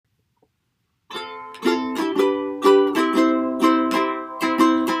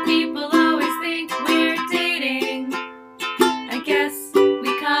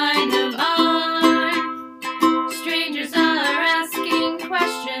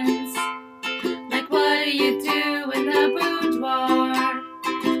you do in the boudoir?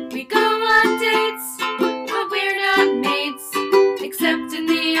 We go on dates, but we're not mates, except in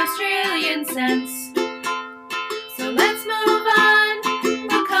the Australian sense. So let's move on,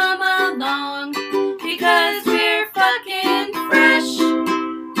 we'll come along, because we're fucking fresh.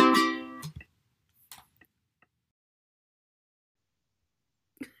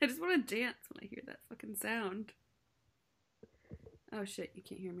 I just want to dance when I hear that fucking sound. Oh shit, you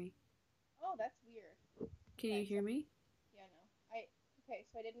can't hear me. Oh, that's weird. Can you hear me? Yeah, no. Okay,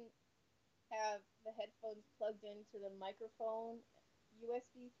 so I didn't have the headphones plugged into the microphone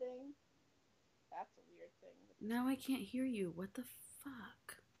USB thing. That's a weird thing. Now I can't hear you. What the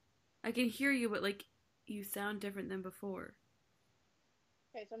fuck? I can hear you, but like you sound different than before.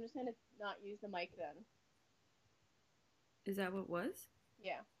 Okay, so I'm just gonna not use the mic then. Is that what it was?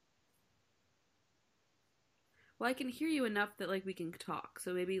 Yeah. Well, I can hear you enough that like we can talk,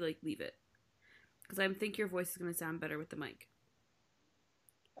 so maybe like leave it. Because I think your voice is going to sound better with the mic.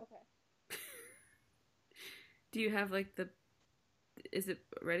 Okay. Do you have like the... Is it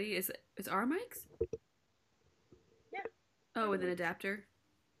ready? Is our mics? Yeah. Oh, with an adapter?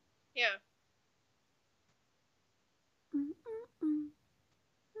 Yeah. I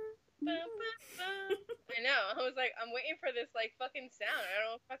know. I was like, I'm waiting for this like fucking sound. I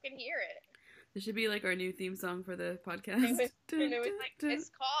don't fucking hear it. This should be like our new theme song for the podcast. And it was like this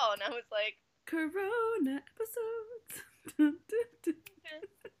call, and I was like, Corona episodes. Corona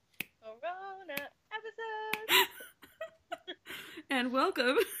episodes. And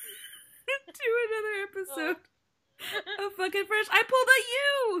welcome to another episode of Fucking Fresh. I pulled at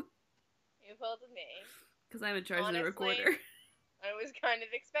you! You pulled at me. Because I'm in charge Honestly, of the recorder. I was kind of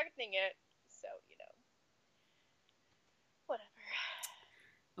expecting it, so, you know. Whatever.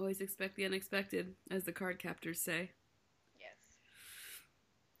 Always expect the unexpected, as the card captors say. Yes.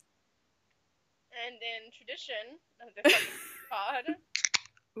 And in tradition of the fucking pod...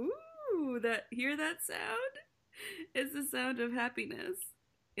 Ooh, hear that sound? It's the sound of happiness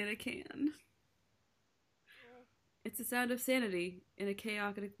in a can. It's the sound of sanity in a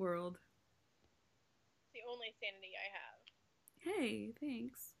chaotic world. It's the only sanity I have. Hey,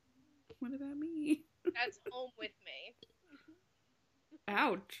 thanks. What about me? That's home with me.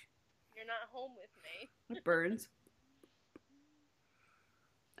 Ouch. You're not home with me. It burns.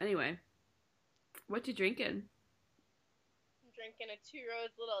 Anyway, what you drinking? I'm drinking a Two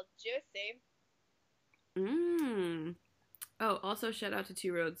Roads Little Juicy. Oh, also shout out to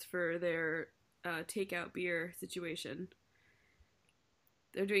Two Roads for their takeout beer situation.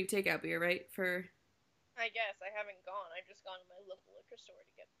 They're doing takeout beer, right? I guess. I haven't gone. I've just gone to my local liquor store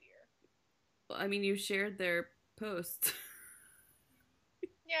to get beer. Well, I mean, you shared their post.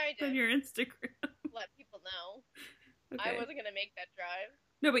 Yeah, I did. On your Instagram. Let people know. Okay. I wasn't gonna make that drive.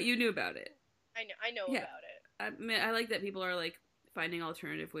 No, but you knew about it. I know Yeah. about it. I mean, I like that people are like finding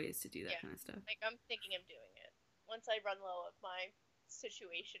alternative ways to do that kind of stuff. Like, I'm thinking of doing it. Once I run low of my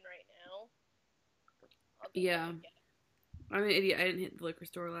situation right now, I'll do it. I'm an idiot. I didn't hit the liquor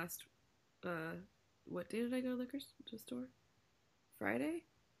store last. What day did I go to liquor store? Friday?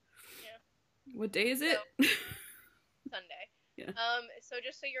 Yeah. What day is it? Sunday. Yeah. So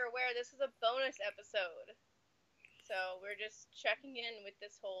just so you're aware, this is a bonus episode. So we're just checking in with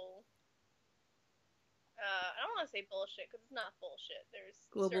this whole... I don't want to say bullshit, because it's not bullshit. There's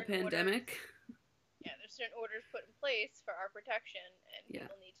global pandemic. There's certain orders put in place for our protection, and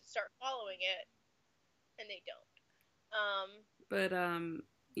people need to start following it, and they don't. But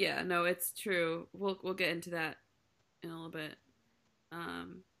yeah, no, it's true. We'll get into that in a little bit.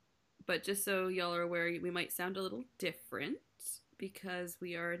 But just so y'all are aware, we might sound a little different because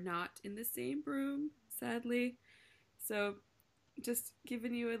we are not in the same room, sadly. So, just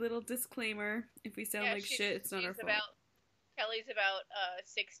giving you a little disclaimer. If we sound like shit, it's not our fault. Kelly's about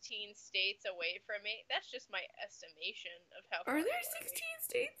 16 states away from me. That's just my estimation of how far Are there 16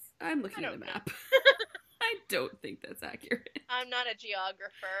 states? I'm looking at the map. I don't think that's accurate. I'm not a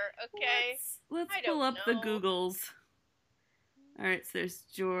geographer, okay? Let's pull up the Googles. Alright, so there's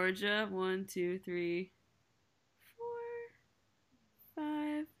Georgia. 1, 2, 3, 4,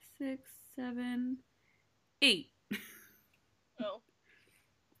 5, 6, 7, 8. Oh.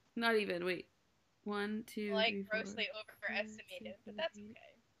 Not even, wait. 1, 2, well, 3, 4, grossly overestimated, but that's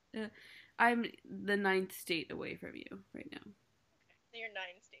okay. I'm the 9th state away from you right now. Okay, so you're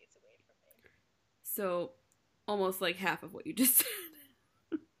 9 states away from me. So, almost like half of what you just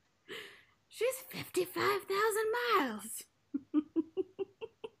said. She's 55,000 miles. Well,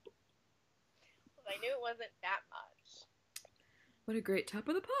 I knew it wasn't that much. What a great top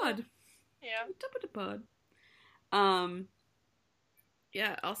of the pod. Yeah. Top of the pod.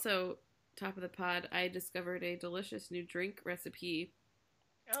 Yeah, also, top of the pod, I discovered a delicious new drink recipe.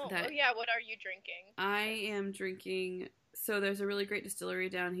 Oh that yeah. What are you drinking? I am drinking. So there's a really great distillery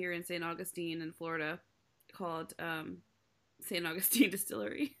down here in St. Augustine in Florida called St. Augustine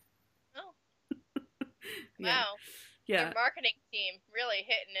Distillery. Oh. Yeah. Wow. Yeah. Your marketing team really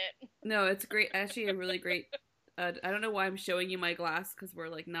hitting it. No, it's great. Actually, a really great. I don't know why I'm showing you my glass because we're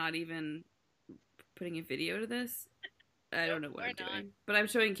like not even putting a video to this. I don't know what I'm doing, but I'm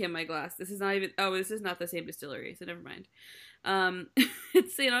showing Kim my glass. This is not even. Oh, this is not the same distillery, so never mind.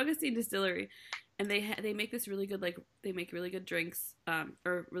 It's St. Augustine Distillery, and they make this really good, like, they make really good drinks,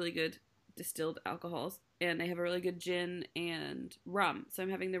 or really good distilled alcohols, and they have a really good gin and rum. So I'm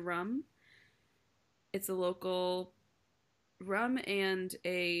having the rum. It's a local rum and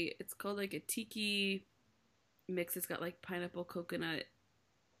it's called like a tiki mix. It's got like pineapple, coconut,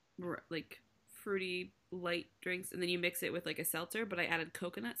 like fruity light drinks, and then you mix it with like a seltzer, but I added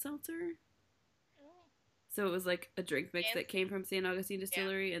coconut seltzer. So it was like a drink mix that came from St. Augustine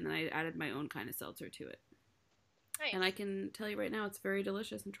Distillery, and then I added my own kind of seltzer to it. Nice. And I can tell you right now, it's very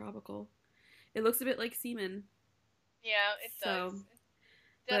delicious and tropical. It looks a bit like semen. Yeah, it does.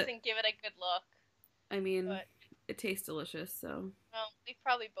 It doesn't give it a good look. I mean, it tastes delicious, so. Well, we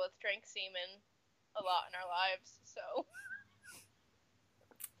probably both drank semen a lot in our lives, so.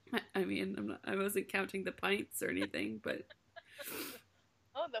 I mean, I wasn't counting the pints or anything, but.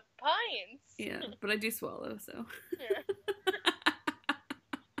 Oh, the pints! Yeah, but I do swallow, so.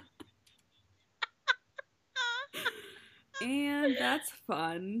 And that's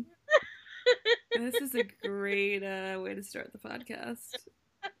fun. This is a great way to start the podcast.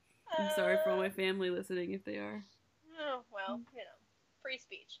 I'm sorry for all my family listening if they are. Oh, well, free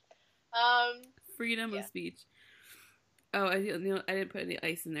speech. Freedom of speech. Oh, I didn't put any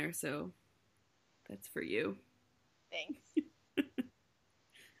ice in there, so that's for you. Thanks.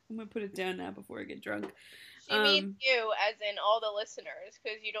 I'm gonna put it down now before I get drunk. She means you, as in all the listeners,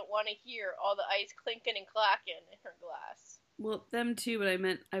 because you don't want to hear all the ice clinking and clacking in her glass. Well, them too, but I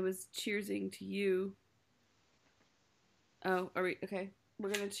meant I was cheersing to you. Oh, are we okay?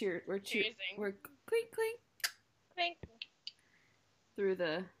 We're gonna cheer. We're cheersing. We're clink clink clink through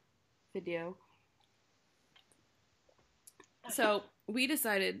the video. So we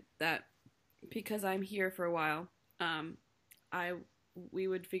decided that because I'm here for a while, we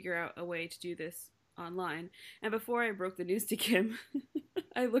would figure out a way to do this online. And before I broke the news to Kim,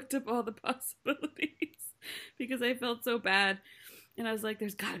 I looked up all the possibilities because I felt so bad. And I was like,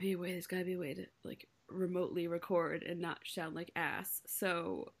 there's gotta be a way to like remotely record and not sound like ass.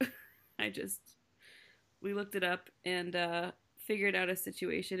 So we looked it up and figured out a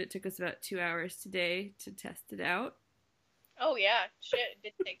situation. It took us about 2 hours today to test it out. Oh yeah, shit, it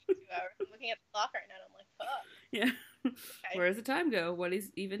did take 2 hours. I'm looking at the clock right now and I'm like, fuck. Yeah. Okay. Where does the time go? What is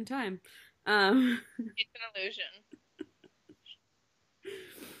even time? It's an illusion.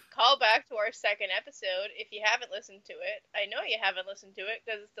 Call back to our second episode if you haven't listened to it. I know you haven't listened to it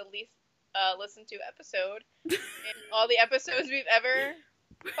because it's the least listened to episode in all the episodes we've ever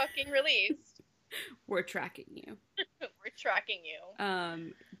fucking released. We're tracking you. We're tracking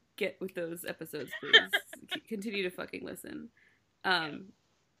you. Get with those episodes, please. Continue to fucking listen.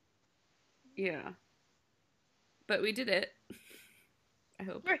 Yeah. But we did it. I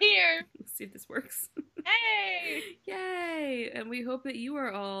hope. We're here. Let's see if this works. Hey! Yay! And we hope that you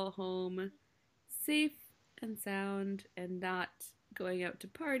are all home safe and sound and not going out to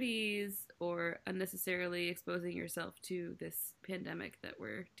parties or unnecessarily exposing yourself to this pandemic that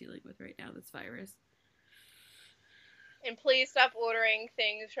we're dealing with right now, this virus. And please stop ordering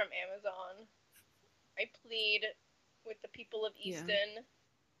things from Amazon. I plead with the people of Easton,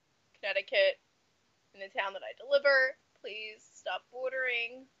 Connecticut, in the town that I deliver. Please stop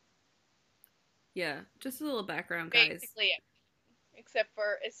ordering. Yeah, just a little background, guys. Basically, except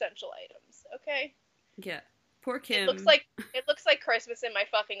for essential items. Okay. Yeah, poor Kim. It looks like Christmas in my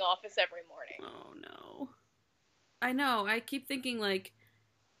fucking office every morning. Oh no. I know. I keep thinking like,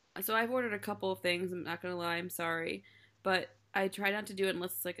 so I've ordered a couple of things. I'm not gonna lie. I'm sorry. But I try not to do it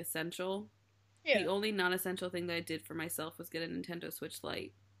unless it's, like, essential. Yeah. The only non-essential thing that I did for myself was get a Nintendo Switch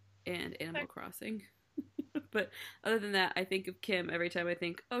Lite and Animal Crossing. But other than that, I think of Kim every time I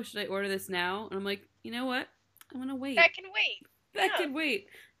think, oh, should I order this now? And I'm like, you know what? I'm going to wait. That can wait. That can wait.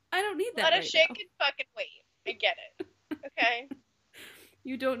 I don't need that Let a shit can fucking wait. I get it. Okay?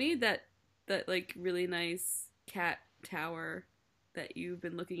 You don't need that, like, really nice cat tower that you've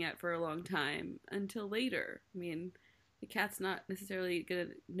been looking at for a long time until later. I mean, the cat's not necessarily going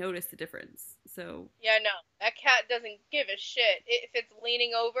to notice the difference, so... Yeah, no. That cat doesn't give a shit. If it's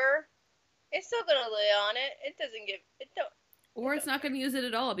leaning over, it's still going to lay on it. It doesn't give... Or it's not going to use it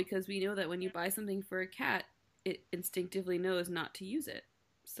at all, because we know that when you buy something for a cat, it instinctively knows not to use it.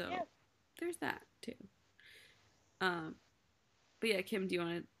 So there's that too. But yeah, Kim, do you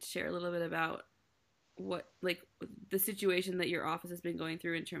want to share a little bit about what, like, the situation that your office has been going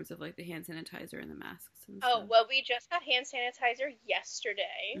through in terms of, like, the hand sanitizer and the masks and stuff? Oh, well, we just got hand sanitizer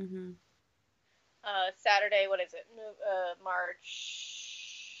yesterday. Mm-hmm. Saturday, what is it?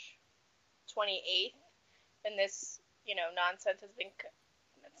 March 28th. And this, nonsense has been,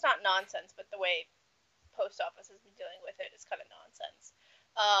 it's not nonsense, but the way post office has been dealing with it is kind of nonsense.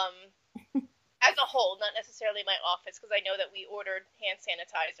 As a whole, not necessarily my office, because I know that we ordered hand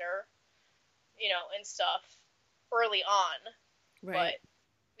sanitizer, and stuff early on. Right. But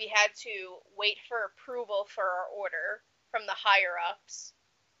we had to wait for approval for our order from the higher-ups.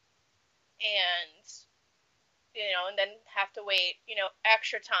 And, and then have to wait,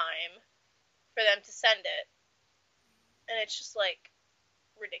 extra time for them to send it. And it's just, like,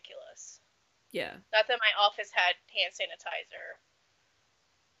 ridiculous. Yeah. Not that my office had hand sanitizer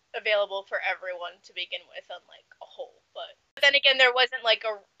available for everyone to begin with on, like, a whole. But then again, there wasn't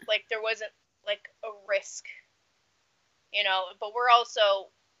a risk, but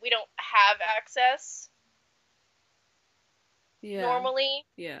we don't have access normally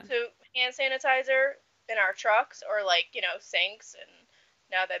to hand sanitizer in our trucks or, like, sinks. And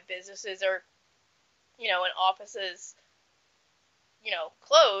now that businesses are, and offices,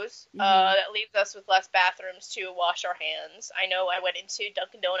 close, that leaves us with less bathrooms to wash our hands. I know I went into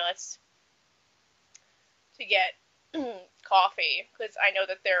Dunkin' Donuts to get coffee, because I know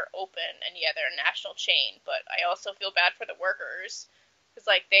that they're open, and they're a national chain, but I also feel bad for the workers, because,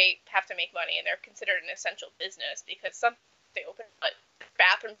 like, they have to make money, and they're considered an essential business, because they open, but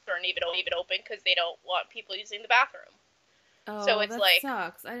bathrooms aren't even open, because they don't want people using the bathroom. Oh, so it's that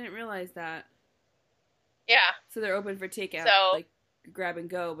sucks. I didn't realize that. Yeah. So they're open for takeout, like grab and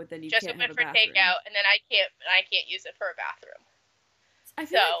go, but then you just can't open have a for bathroom. takeout, and then I can't use it for a bathroom.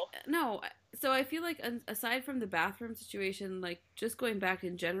 So I feel like aside from the bathroom situation, like, just going back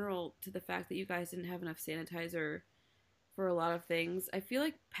in general to the fact that you guys didn't have enough sanitizer for a lot of things, I feel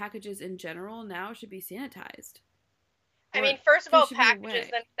like packages in general now should be sanitized. I mean, first of all, packages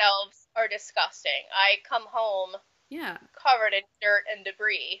themselves are disgusting. I come home covered in dirt and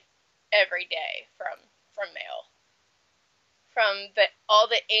debris every day from mail. From all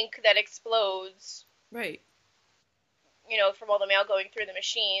the ink that explodes. Right. From all the mail going through the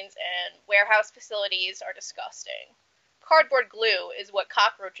machines, and warehouse facilities are disgusting. Cardboard glue is what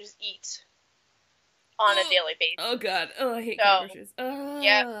cockroaches eat on a daily basis. Oh, God. Oh, I hate cockroaches.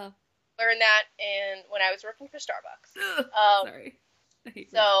 Yeah. Learned that when I was working for Starbucks. Sorry. I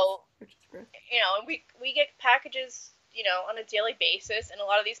hate roaches. And we get packages, on a daily basis, and a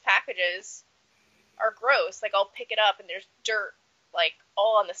lot of these packages are gross. Like, I'll pick it up, and there's dirt, like,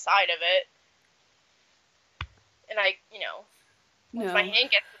 all on the side of it. And once my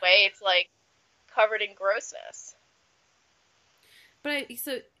hand gets away, it's, like, covered in grossness. But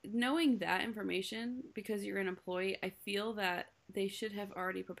so knowing that information, because you're an employee, I feel that they should have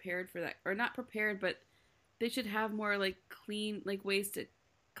already prepared for that. Or not prepared, but they should have more, like, clean, like, ways to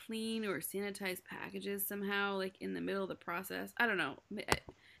clean or sanitize packages somehow, like, in the middle of the process. I don't know.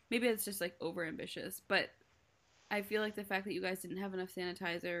 Maybe it's just, like, over-ambitious. But I feel like the fact that you guys didn't have enough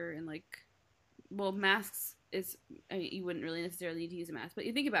sanitizer and, like, well, masks is, I mean, you wouldn't really necessarily need to use a mask, but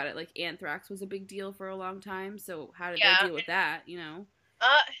you think about it, like, anthrax was a big deal for a long time, so how did they deal with that,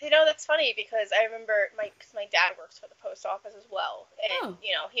 That's funny, because I remember my dad works for the post office as well, and,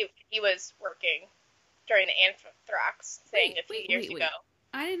 he was working during the anthrax thing a few years ago.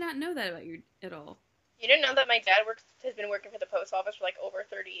 I did not know that about you at all. You didn't know that my dad has been working for the post office for, like, over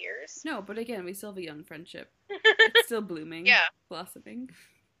 30 years? No, but again, we still have a young friendship. It's still blooming. Blossoming.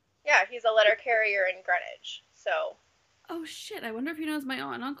 Yeah, he's a letter carrier in Greenwich, so... Oh, shit, I wonder if he knows my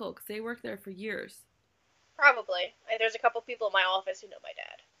aunt and uncle, because they worked there for years. Probably. There's a couple people in my office who know my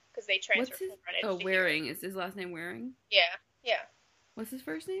dad, because they transferred from Greenwich to Waring. Is his last name Waring? Yeah. What's his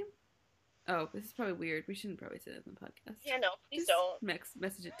first name? Oh, this is probably weird. We shouldn't probably say that in the podcast. Yeah, no, please don't.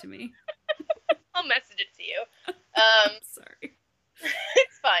 Message it to me. I'll message it to you. Sorry.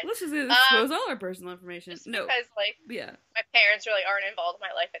 It's fine. Let's just expose all our personal information. Because, my parents really aren't involved in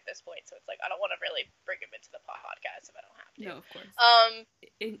my life at this point, so it's like, I don't want to really bring them into the podcast if I don't have to. No, of course.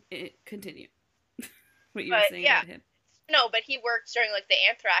 Continue. What you were saying about him. No, but he worked during, like, the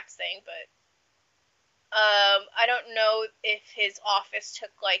anthrax thing, but I don't know if his office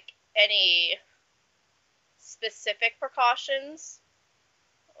took, like, any specific precautions,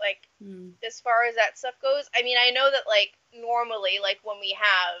 like, as far as that stuff goes. I mean, I know that, like, normally, like, when we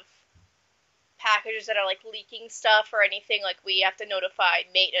have packages that are, like, leaking stuff or anything, like, we have to notify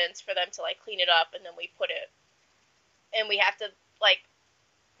maintenance for them to, like, clean it up, and then we put it, and we have to, like,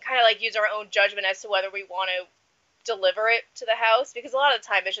 kind of, like, use our own judgment as to whether we want to deliver it to the house, because a lot of the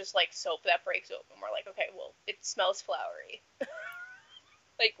time it's just, like, soap that breaks open. We're like, okay, well, it smells flowery.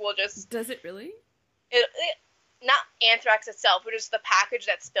 Like, we'll just... Does it really? It not anthrax itself, but just the package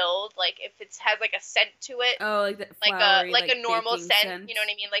that's spilled. Like, if it has, like, a scent to it. Oh, like that flowery, like a normal scent, scent. you know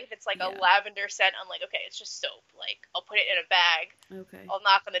what I mean? Like, if it's, like, Yeah. a lavender scent, I'm like, okay, it's just soap. Like, I'll put it in a bag. Okay. I'll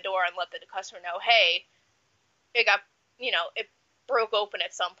knock on the door and let the customer know, hey, it got, you know, it broke open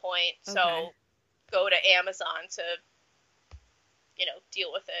at some point, so Okay. go to Amazon to, you know, deal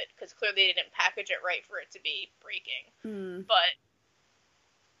with it, because clearly they didn't package it right for it to be breaking. Mm. But,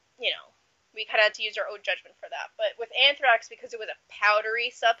 you know, we kind of had to use our own judgment for that. But with anthrax, because it was a powdery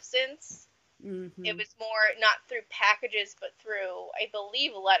substance, Mm-hmm. it was more not through packages, but through, I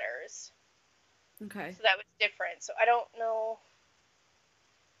believe, letters. Okay. So that was different. So I don't know.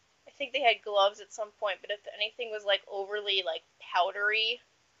 I think they had gloves at some point, but if anything was, like, overly, like, powdery,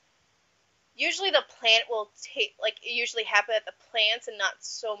 usually the plant will take, like, it usually happen at the plants and not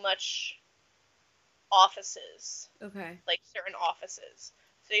so much offices, Okay. like certain offices.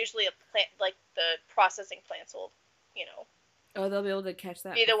 So usually a plant, like, the processing plants will, you know, Oh, they'll be able to catch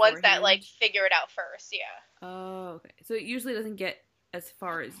that be the ones that, beforehand? like, figure it out first, yeah. Oh, okay. So it usually doesn't get as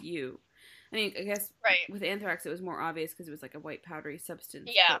far as you. I mean, I guess Right. with anthrax it was more obvious because it was like a white powdery substance.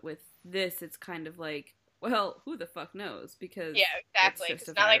 Yeah. But with this, it's kind of like, well, who the fuck knows? Because Yeah, exactly. it's just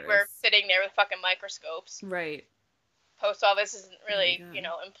It's a not like we're virus. sitting there with fucking microscopes. Right. Post office isn't really, God. you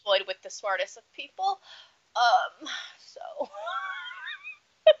know, employed with the smartest of people. So.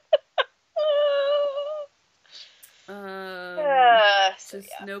 So, Just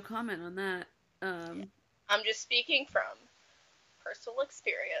yeah. no comment on that. I'm just speaking from personal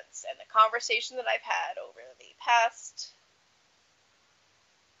experience and the conversation that I've had over the past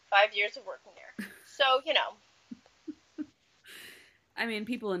 5 years of working there. So, you know. I mean,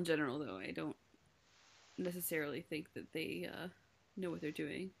 people in general, though, I don't necessarily think that they know what they're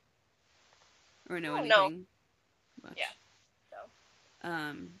doing or know anything much. Yeah.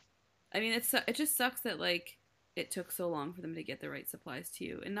 No. I mean, it just sucks that, like, it took so long for them to get the right supplies to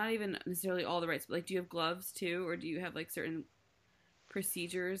you, and not even necessarily all the right. Like, do you have gloves too, or do you have, like, certain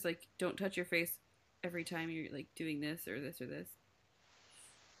procedures, like, don't touch your face every time you're, like, doing this or this or this?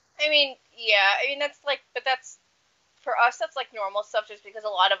 I mean, yeah. I mean, that's like, but that's, for us, that's like normal stuff, just because a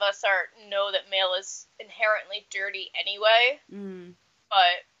lot of us know that mail is inherently dirty anyway. Mm.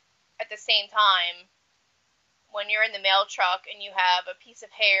 But at the same time, when you're in the mail truck and you have a piece of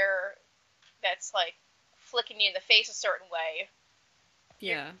hair that's, like, flicking you in the face a certain way,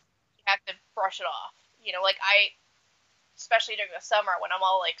 Yeah. you have to brush it off. You know, like, especially during the summer when I'm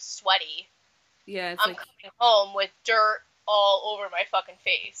all, like, sweaty, Yeah, it's I'm like, coming home with dirt all over my fucking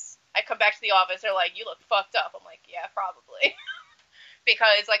face. I come back to the office, they're like, you look fucked up. I'm like, yeah, probably.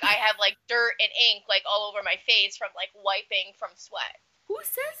 Because, like, I have, like, dirt and ink, like, all over my face from, like, wiping from sweat. who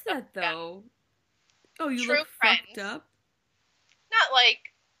says that, though? Oh, you True look fucked friends. up? Not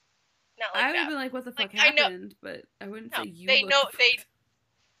like I would that. have been like, what the fuck Like, I know- happened? But I wouldn't No, say you they look know- fucked up.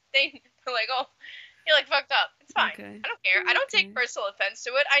 They're like, oh, you're, like, fucked up. It's fine. Okay. I don't care. I don't take Okay. personal offense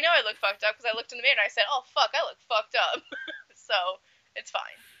to it. I know I look fucked up because I looked in the mirror and I said, oh, fuck, I look fucked up. So, it's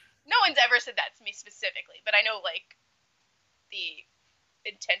fine. No one's ever said that to me specifically, but I know, like, the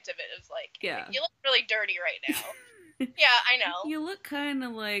intent of it is, like, Yeah. you look really dirty right now. Yeah, I know. You look kind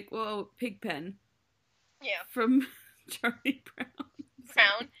of like, whoa, Pigpen Yeah. from Charlie Brown.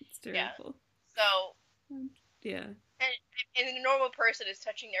 Brown? It's terrible. So, Yeah. and a normal person is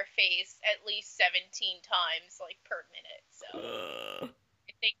touching their face at least 17 times, like, per minute. So, Ugh.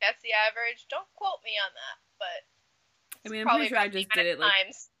 I think that's the average. Don't quote me on that, but I mean, I'm probably pretty sure I about the just did it amount of like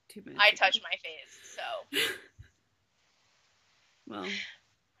times 2 minutes I ago. touch my face. So, Well,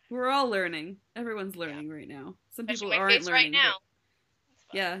 we're all learning. Everyone's learning right now. Some touching people my aren't face learning. right now. It's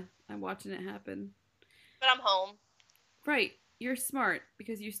But fine. yeah, I'm watching it happen. But I'm home. Right. You're smart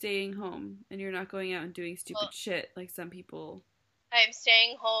because you're staying home and you're not going out and doing stupid Well- shit like some people. I am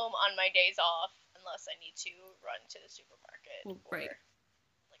staying home on my days off unless I need to run to the supermarket Well, or right.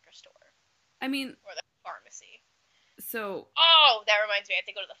 liquor store I mean, or the pharmacy. so, Oh, that reminds me. I have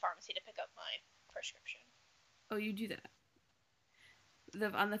to go to the pharmacy to pick up my prescription. oh, you do that.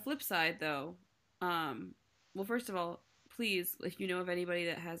 On the flip side, though, well, first of all, please, if you know of anybody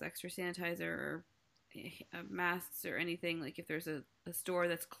that has extra sanitizer or masks or anything, like if there's a store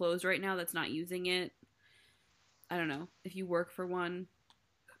that's closed right now that's not using it, I don't know. If you work for one,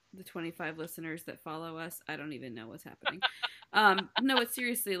 the 25 listeners that follow us, I don't even know what's happening. No, it's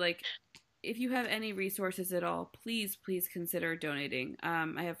seriously, like, if you have any resources at all, please consider donating.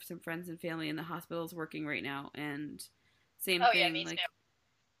 I have some friends and family in the hospitals working right now, and same Oh thing. yeah, me like too.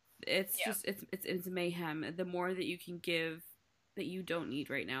 it's Yeah. just it's mayhem. The more that you can give that you don't need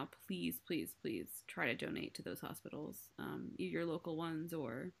right now, please try to donate to those hospitals, your local ones,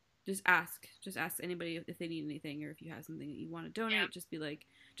 or just ask anybody if they need anything, or if you have something that you want to donate. Yeah.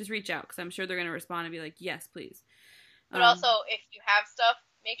 Just reach out, because I'm sure they're going to respond and be like, yes, please. But also, if you have stuff,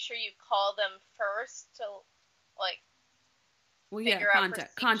 make sure you call them first to, like, figure out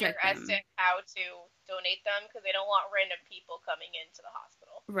procedure as them. to how to donate them, because they don't want random people coming into the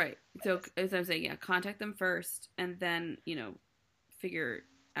hospital. Right. So, as I'm saying, yeah, contact them first, and then, figure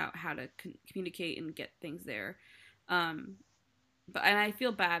out how to communicate and get things there. But I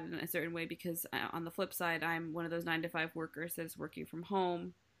feel bad in a certain way, because on the flip side, I'm one of those 9 to 5 workers that's working from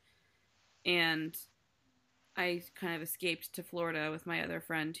home, and I kind of escaped to Florida with my other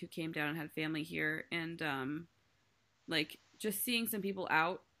friend who came down and had family here, and like just seeing some people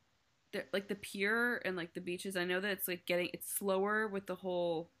out, like the pier and like the beaches. I know that it's like it's slower with the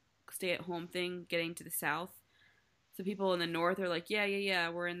whole stay at home thing getting to the south. So people in the north are like, yeah,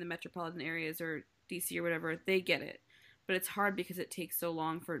 we're in the metropolitan areas or DC or whatever. They get it. But it's hard because it takes so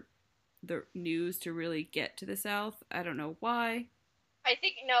long for the news to really get to the south. I don't know why. I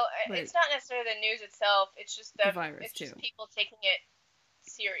think, it's not necessarily the news itself. It's just the virus, it's too. Just people taking it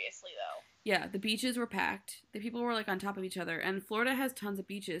seriously, though. Yeah, the beaches were packed. The people were like on top of each other. And Florida has tons of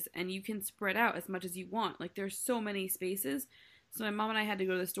beaches, and you can spread out as much as you want. Like, there's so many spaces. So my mom and I had to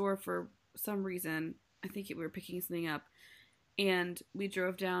go to the store for some reason. I think we were picking something up. And we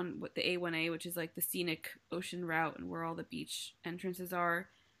drove down the A1A, which is like the scenic ocean route and where all the beach entrances are.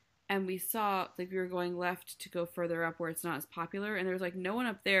 And we saw, like, we were going left to go further up where it's not as popular. And there was, like, no one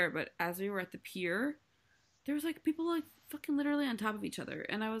up there. But as we were at the pier, there was, like, people, like, fucking literally on top of each other.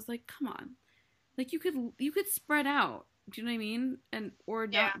 And I was like, come on. Like, you could spread out. Do you know what I mean? Or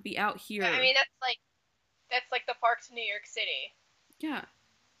not be out here. Yeah, I mean, that's like the parks in New York City. Yeah.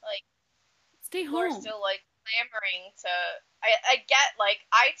 Like, stay home. We're still, like, clamoring to... I get, like,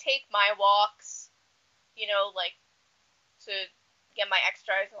 I take my walks, like, to get my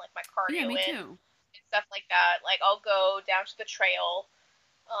exercise and, like, my cardio me in. Too. And stuff like that. Like, I'll go down to the trail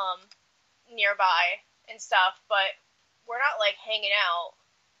nearby and stuff, but we're not, like, hanging out.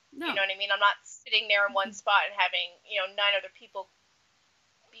 No. You know what I mean? I'm not sitting there in one spot and having, 9 other people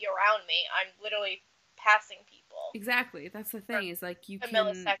be around me. I'm literally passing people. Exactly. That's the thing, is, like, you a can...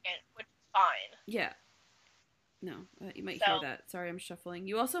 millisecond, which is fine. Yeah. No, you might hear that. Sorry, I'm shuffling.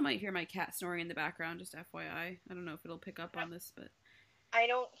 You also might hear my cat snoring in the background, just FYI. I don't know if it'll pick up on this, but... I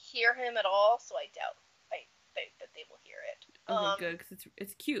don't hear him at all, so I doubt that they will hear it. Okay, good, because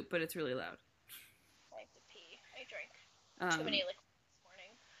it's cute, but it's really loud. I have to pee. I drank too many liquids this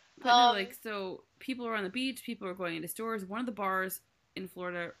morning. But no, like, so people are on the beach, people are going into stores. One of the bars in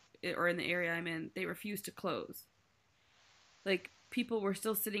Florida, or in the area I'm in, they refused to close. Like, people were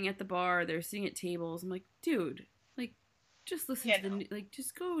still sitting at the bar, they're sitting at tables. I'm like, dude, like, just listen to the, like,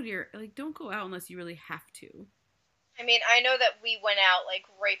 just go to your, like, don't go out unless you really have to. I mean, I know that we went out, like,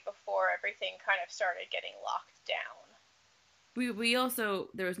 right before everything kind of started getting locked down. We also,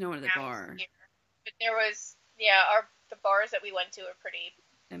 there was no one at the bar. Here. But there was, the bars that we went to are pretty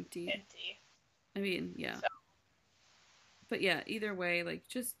empty. I mean, yeah. So. But yeah, either way, like,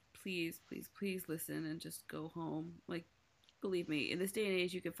 just please listen and just go home. Like, believe me, in this day and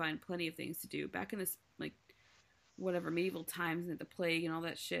age, you can find plenty of things to do. Back in this, like, whatever, medieval times and the plague and all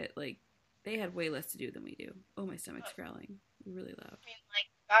that shit, like, they had way less to do than we do. Oh, my stomach's growling. Really loud. I mean, like,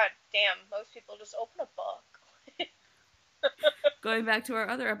 god damn, most people just open a book. Going back to our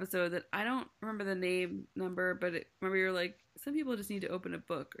other episode that I don't remember the number, but remember you were like, some people just need to open a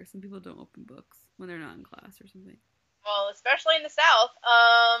book, or some people don't open books when they're not in class or something. Well, especially in the South,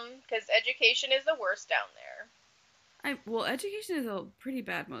 because education is the worst down there. Well, education is pretty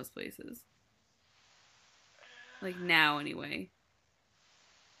bad most places. Like, now, anyway.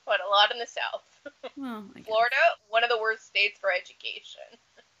 But a lot in the South. Well, I guess. Florida, one of the worst states for education.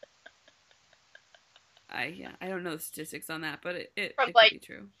 I don't know the statistics on that, but it could be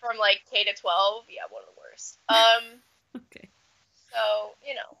true. From, like, K to 12, yeah, one of the worst. Okay. So,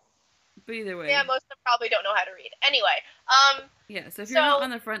 But either way. Yeah, most of them probably don't know how to read. Anyway, yeah, so if you're not on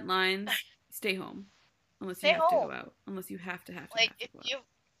the front lines, stay home. Unless you have to go out. Unless you have to like, if go out.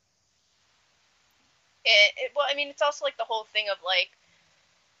 Well, I mean, it's also, like, the whole thing of, like,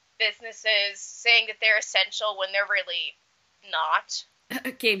 businesses saying that they're essential when they're really not.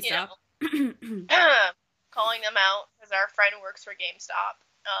 GameStop. Calling them out, because our friend works for GameStop.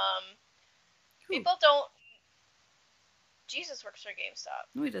 People don't... Jesus works for GameStop.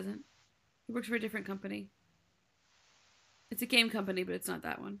 No, he doesn't. He works for a different company. It's a game company, but it's not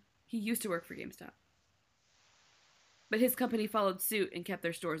that one. He used to work for GameStop. But his company followed suit and kept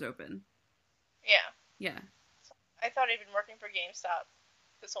their stores open. Yeah. Yeah. I thought he'd been working for GameStop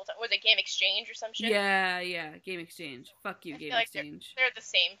this whole time. Was it Game Exchange or some shit? Yeah. Game Exchange. Fuck you, I Game feel like Exchange. they're the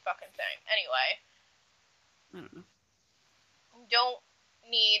same fucking thing. Anyway. I don't know. Don't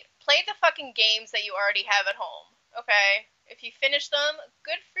play the fucking games that you already have at home, okay? If you finish them,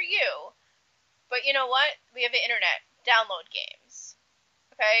 good for you. But you know what? We have the internet. Download games.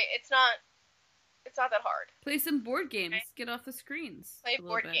 Okay? It's not that hard. Play some board games. Okay? Get off the screens. Play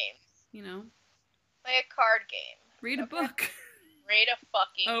board games. You know? Play a card game. Read a book. Read a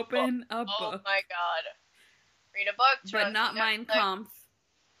fucking Open book. a book. Oh my god. Read a book. But not Mein Kampf.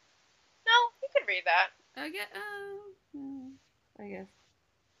 No, you could read that. I guess.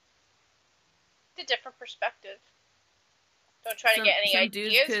 It's a different perspective. Don't try to get any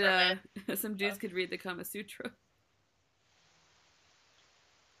ideas from it. Some dudes could read the Kama Sutra.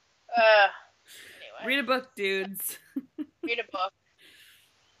 Anyway. Read a book, dudes. Read a book.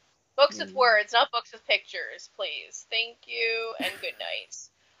 Books with words, not books with pictures, please. Thank you, and good night.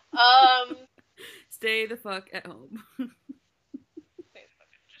 Stay the fuck at home.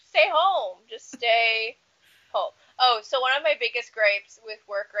 Just stay home. Just stay home. Oh, so one of my biggest gripes with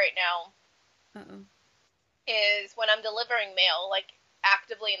work right now is when I'm delivering mail, like,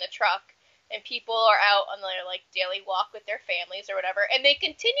 actively in the truck, and people are out on their, like, daily walk with their families or whatever, and they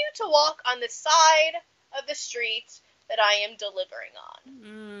continue to walk on the side of the street that I am delivering on.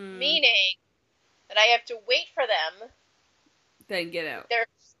 Meaning that I have to wait for them. Then get out. Their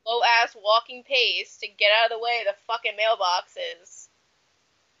slow-ass walking pace to get out of the way of the fucking mailboxes.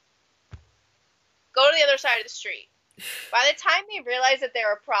 Go to the other side of the street. By the time they realize that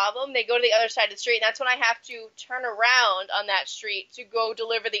they're a problem, they go to the other side of the street, and that's when I have to turn around on that street to go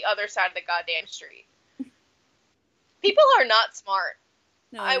deliver the other side of the goddamn street. People are not smart.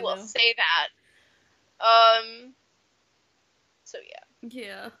 No, I will say that. So yeah.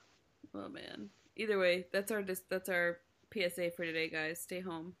 Yeah. Oh man. Either way, that's our PSA for today, guys. Stay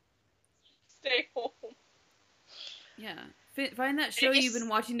home. Stay home. Yeah. Find that show you've been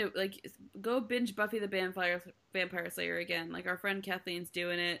watching to, like, go binge Buffy the Vampire Slayer again. Like, our friend Kathleen's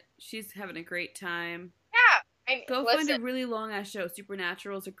doing it. She's having a great time. Yeah. Find a really long-ass show.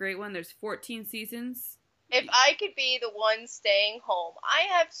 Supernatural is a great one. There's 14 seasons. If I could be the one staying home, I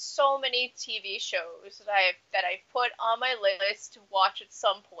have so many TV shows that I've put on my list to watch at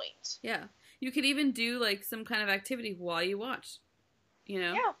some point. Yeah. You could even do, like, some kind of activity while you watch. You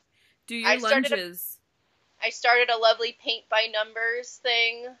know? Yeah. Do your lunges. I started a lovely paint by numbers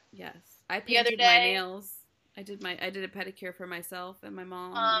thing. Yes. I painted my nails. I did a pedicure for myself and my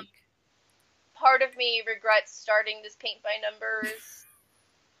mom. Part of me regrets starting this paint by numbers.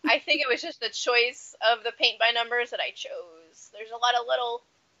 I think it was just the choice of the paint by numbers that I chose. There's a lot of little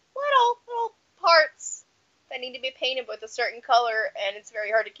parts that need to be painted with a certain color, and it's very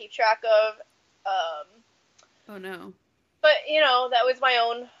hard to keep track of. Oh no. But, you know, that was my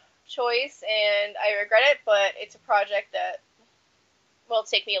own choice, and I regret it, but it's a project that will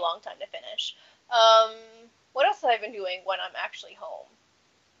take me a long time to finish. What else have I been doing when I'm actually home?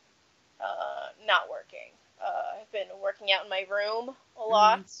 Not working. I've been working out in my room a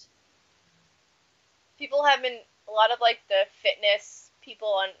lot. A lot of, like, the fitness people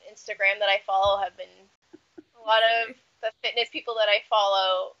on Instagram that I follow have been, a lot of the fitness people that I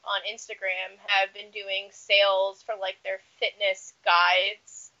follow on Instagram have been doing sales for, like, their fitness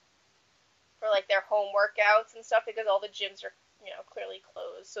guides, for, like, their home workouts and stuff, because all the gyms are, you know, clearly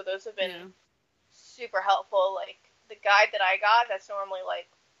closed. So those have been super helpful. Like, the guide that I got, that's normally, like,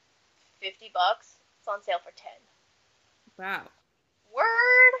 $50. It's on sale for $10. Wow.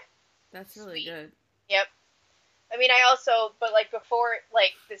 Word? That's really good. Yep. I mean, but, like, before,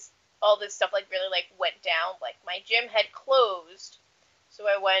 like, all this stuff, like, really, like, went down, like, my gym had closed, so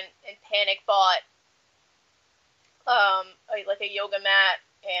I went and panic bought, like, a yoga mat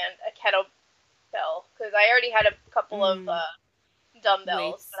and a kettlebell, because I already had a couple of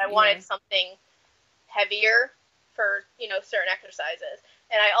dumbbells, but I wanted something heavier for, you know, certain exercises.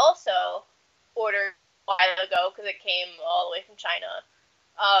 And I also ordered a while ago, because it came all the way from China,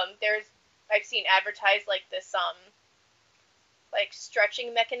 I've seen advertised, like, this, like,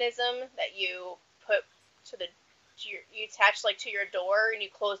 stretching mechanism that you put you attach, like, to your door, and you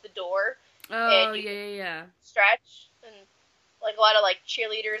close the door. Oh, and you yeah. Stretch, and, like, a lot of, like,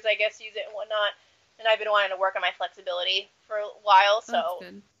 cheerleaders, I guess, use it and whatnot. And I've been wanting to work on my flexibility for a while, so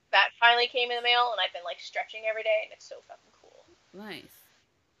that finally came in the mail, and I've been, like, stretching every day, and it's so fucking cool. Nice.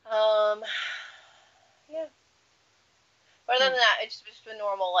 Yeah. But other than that, it's just been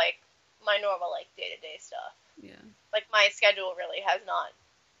normal, like, my normal, like, day-to-day stuff. Yeah. Like, my schedule really has not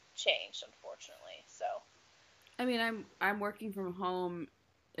changed, unfortunately, so. I mean, I'm working from home,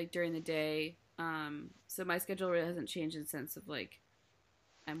 like, during the day, so my schedule really hasn't changed in the sense of, like,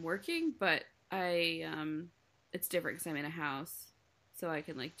 I'm working, but it's different because I'm in a house, so I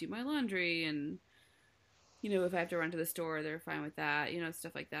can, like, do my laundry, and, you know, if I have to run to the store, they're fine with that, you know,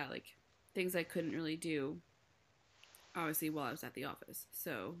 stuff like that, like, things I couldn't really do, obviously, while I was at the office,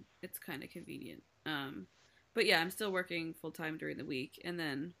 so it's kind of convenient. But yeah, I'm still working full-time during the week, and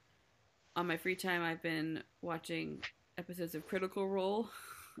then on my free time, I've been watching episodes of Critical Role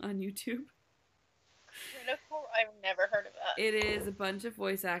on YouTube. Critical? I've never heard of that. It is a bunch of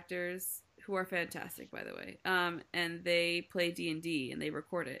voice actors who are fantastic, by the way. And they play D&D and they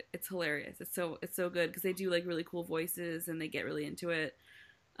record it. It's hilarious. It's so good because they do like really cool voices and they get really into it.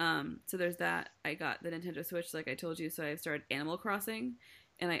 So there's that. I got the Nintendo Switch, like I told you, so I started Animal Crossing,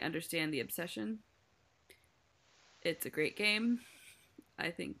 and I understand the obsession. It's a great game. I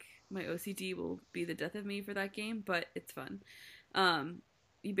think my OCD will be the death of me for that game, but it's fun.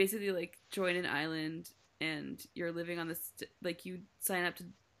 You basically like join an island and you're living on this, like you sign up to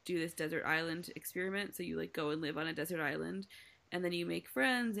do this desert island experiment. So you like go and live on a desert island and then you make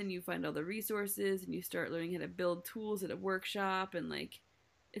friends and you find all the resources and you start learning how to build tools at a workshop, and like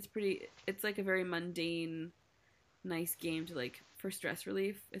it's like a very mundane, nice game to like for stress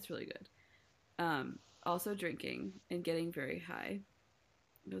relief. It's really good. Also drinking and getting very high.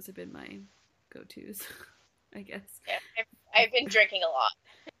 Those have been my go-tos, I guess. Yeah, I've been drinking a lot.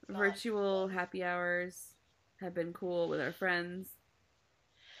 Virtual happy hours have been cool with our friends.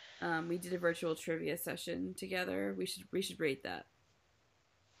 We did a virtual trivia session together. We should rate that.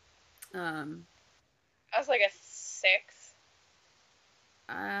 I was like a 6.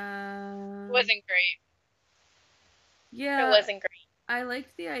 It wasn't great. Yeah, it wasn't great. I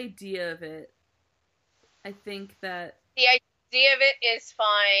liked the idea of it. I think that the idea of it is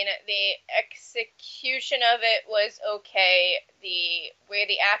fine. The execution of it was okay. The way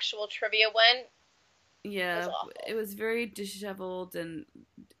the actual trivia went, yeah, was awful. It was very disheveled, and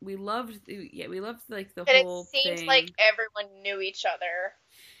we loved like the but whole it seems thing. like everyone knew each other.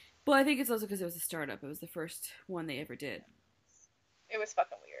 Well, I think it's also because it was a startup. It was the first one they ever did. It was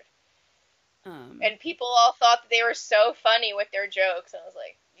fucking weird. And people all thought that they were so funny with their jokes, and I was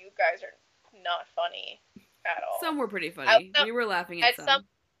like, you guys are not funny at all. Some were pretty funny. We were laughing at some.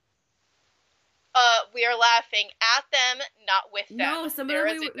 We are laughing at them, not with them. No, some of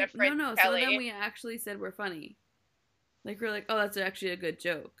them some of them we actually said were funny. Like we're like, oh, that's actually a good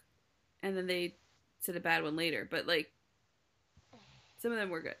joke, and then they said a bad one later. But like, some of them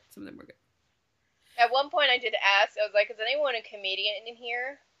were good. At one point, I did ask. I was like, "Is anyone a comedian in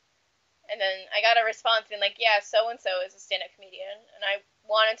here?" And then I got a response being like, "Yeah, so and so is a stand-up comedian." And I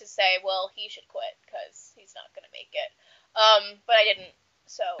wanted to say, "Well, he should quit because he's not gonna make it." But I didn't.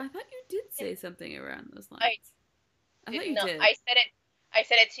 So I thought you did say something around those lines. I thought you did. I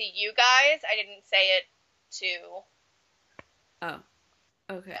said it to you guys. I didn't say it to. Oh,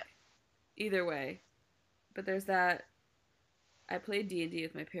 okay. Either way, but there's that. I played D&D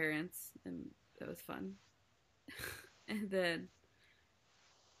with my parents, and that was fun. And then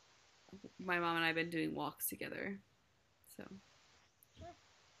my mom and I have been doing walks together. So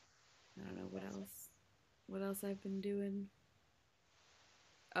I don't know what else. What else I've been doing?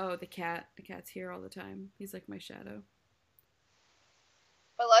 Oh, the cat. The cat's here all the time. He's like my shadow.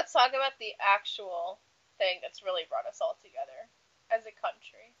 But let's talk about the actual thing that's really brought us all together as a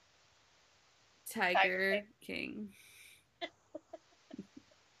country. Tiger King.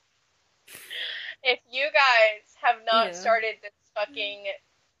 If you guys have not started this fucking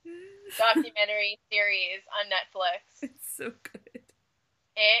documentary series on Netflix, it's so good.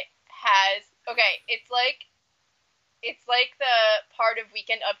 It has it's like the part of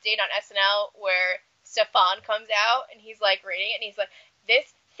Weekend Update on SNL where Stefan comes out and he's like reading it and he's like,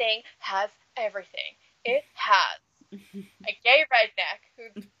 this thing has everything. It has a gay redneck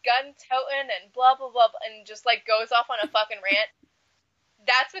who's gun toting and blah blah blah and just like goes off on a fucking rant.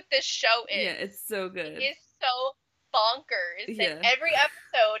 That's what this show is. Yeah, it's so good. It is so bonkers. Yeah. And every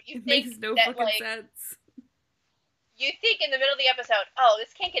episode, you think makes no that, fucking sense. You think in the middle of the episode, oh,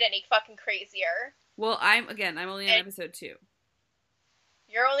 this can't get any fucking crazier. Well, I'm only on episode 2.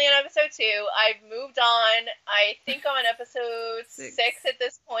 You're only on episode 2. I've moved on. I think I'm on episode 6 at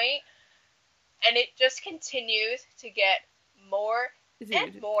this point. And it just continues to get more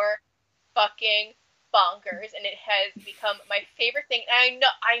and more fucking bonkers, and it has become my favorite thing. And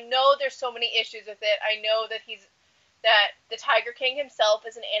I know there's so many issues with it. I know that the Tiger King himself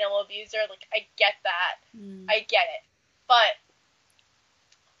is an animal abuser. Like, I get that. I get it. But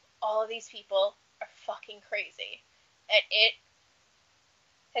all of these people are fucking crazy. And it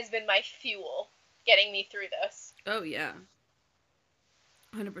has been my fuel getting me through this. Oh, yeah.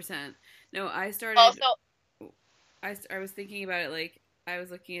 100%. No, I started... Also... I was thinking about it, like, I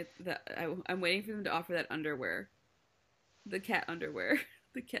was looking at I'm waiting for them to offer that underwear. The cat underwear.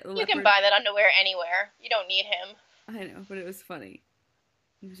 The you leopard. can buy that underwear anywhere. You don't need him. I know, but it was funny.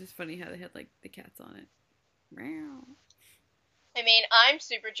 It was just funny how they had, like, the cats on it. Meow. I mean, I'm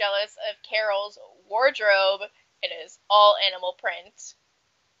super jealous of Carol's wardrobe. It is all animal print.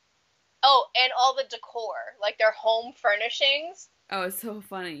 Oh, and all the decor. Like, their home furnishings. Oh, it's so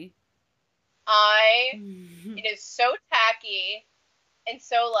funny. It is so tacky. And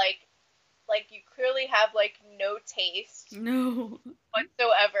so, like you clearly have, like, no taste. No.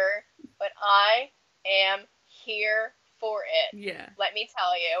 Whatsoever. But I am here for it. Yeah. Let me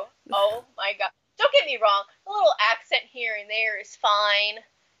tell you. Oh, my God. Don't get me wrong, a little accent here and there is fine,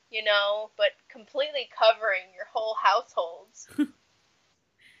 you know, but completely covering your whole households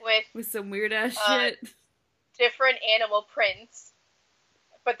with some weird ass shit. Different animal prints,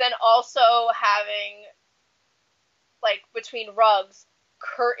 but then also having, like, between rugs,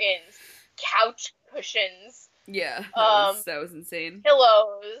 curtains, couch cushions. Yeah, that was insane.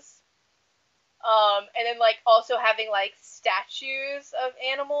 Pillows. And then, like, also having, like, statues of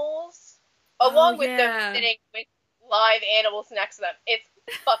animals. Along with them sitting with live animals next to them. It's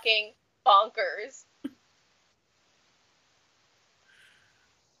fucking bonkers.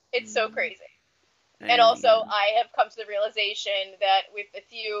 It's so crazy. And also, I have come to the realization that with a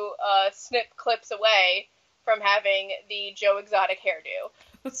few snip clips away from having the Joe Exotic hairdo.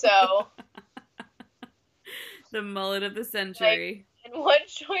 So... the mullet of the century. Like, and what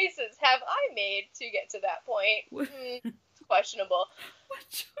choices have I made to get to that point? It's questionable. What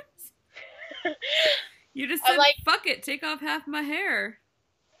choice? You just said, like, fuck it, take off half my hair.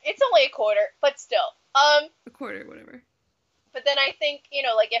 It's only a quarter, but still. A quarter, whatever. But then I think, you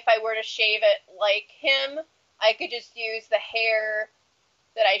know, like, if I were to shave it like him, I could just use the hair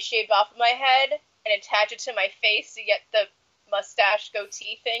that I shaved off of my head and attach it to my face to get the mustache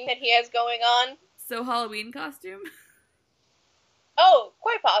goatee thing that he has going on. So, Halloween costume? Oh,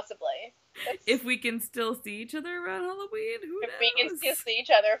 quite possibly. If we can still see each other around Halloween, who knows? If we can still see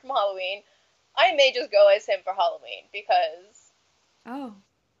each other from Halloween, I may just go as him for Halloween, because... Oh.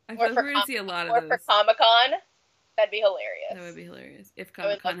 I feel like we're going to see a lot of those. Or for Comic-Con, that'd be hilarious. That would be hilarious. If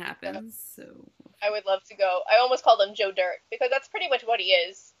Comic-Con happens, so... I would love to go. I almost called him Joe Dirt, because that's pretty much what he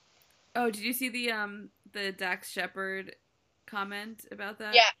is. Oh, did you see the Dax Shepard comment about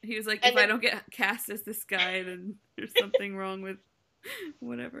that? Yeah. He was like, if I don't get cast as this guy, then there's something wrong with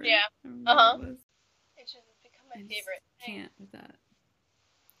whatever. Yeah. It's just become my favorite thing. Can't with that.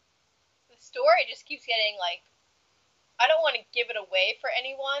 The story just keeps getting, like, I don't want to give it away for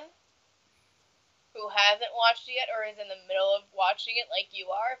anyone who hasn't watched it yet or is in the middle of watching it like you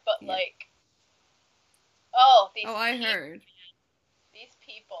are, but, like, these people. I heard. These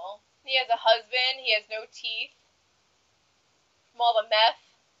people. He has a husband, he has no teeth from all the meth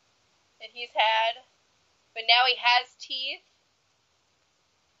that he's had, but now he has teeth.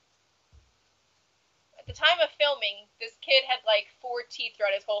 At the time of filming, this kid had, like, 4 teeth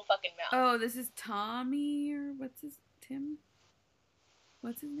throughout his whole fucking mouth. Oh, this is Tommy, or Tim?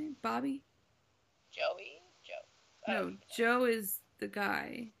 What's his name? Bobby? Joey? Joe. No, Joe is the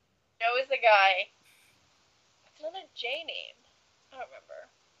guy. Joe is the guy. What's another J name? I don't remember.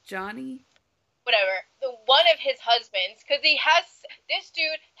 Johnny? Whatever. The one of his husbands, because this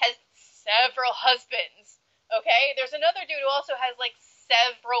dude has several husbands, okay? There's another dude who also has, like,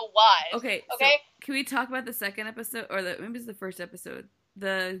 several wives. Okay? So can we talk about the second episode, or maybe it's the first episode?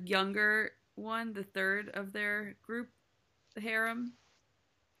 The younger one, the third of their group, the harem?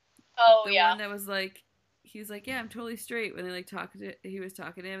 Oh, the yeah. One that was like, he was like, yeah, I'm totally straight, when they, like, he was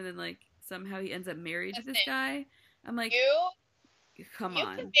talking to him, and then, like, somehow he ends up married to this guy. I'm like, come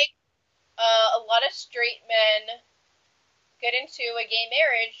on. You can make a lot of straight men get into a gay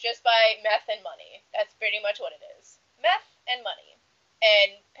marriage just by meth and money. That's pretty much what it is. Meth and money.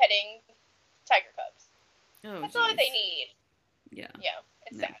 And petting tiger cubs. Oh, that's all they need. Yeah. Yeah,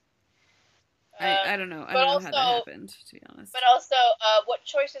 it's sad. I don't know. I don't know how that happened, to be honest. But also, what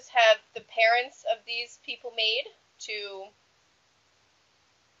choices have the parents of these people made to,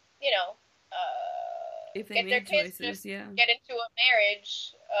 you know, if they get their made kids choices, just get into a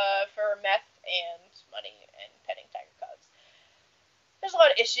marriage for meth and money and petting tiger cubs. There's a lot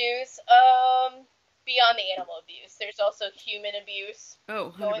of issues. Beyond the animal abuse, there's also human abuse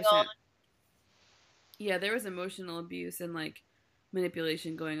going on. Yeah, there was emotional abuse and, like,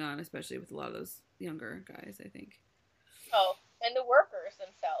 manipulation going on, especially with a lot of those younger guys, I think. Oh, and the workers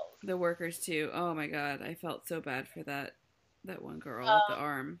themselves. The workers too. Oh my god, I felt so bad for that one girl with the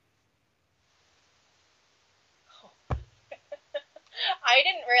arm. I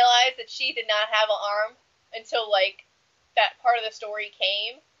didn't realize that she did not have an arm until, like, that part of the story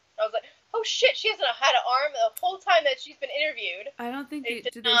came. I was like, oh shit, she hasn't had an arm the whole time that she's been interviewed. I don't think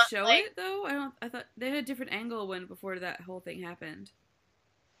did they show it though? I thought they had a different angle before that whole thing happened.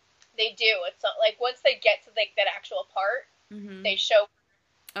 They do. It's not, like, once they get to, like, that actual part, they show.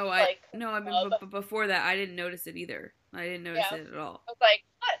 Oh, but before that, I didn't notice it either. I didn't notice it at all. I was like,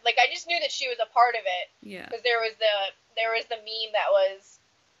 what? Like, I just knew that she was a part of it. Yeah. Because there was the meme that was,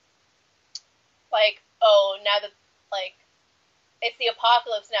 like, oh, now that, like, it's the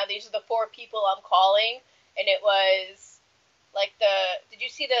apocalypse now, these are the 4 people I'm calling, and it was, like, did you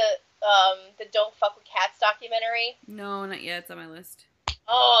see the Don't Fuck with Cats documentary? No, not yet. It's on my list.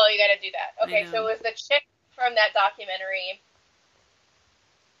 Oh, you gotta do that. Okay, so it was the chick from that documentary.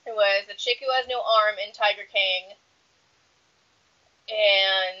 It was the chick who has no arm in Tiger King,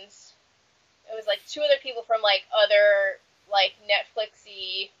 and it was, like, 2 other people from, like, other, like,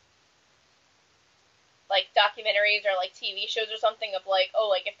 Netflixy, like, documentaries or, like, TV shows or something of, like, oh,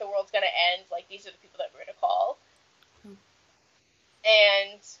 like, if the world's gonna end, like, these are the people that we're gonna call.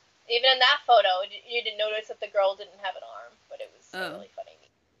 And even in that photo, you didn't notice that the girl didn't have an arm, but it was really funny.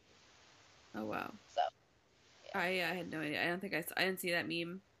 Oh, wow. So, yeah. I had no idea. I didn't see that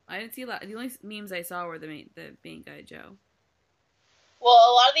meme. I didn't see a lot. The only memes I saw were the main guy, Joe. Well,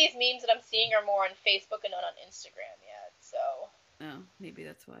 a lot of these memes that I'm seeing are more on Facebook and not on Instagram yet, so. Oh, maybe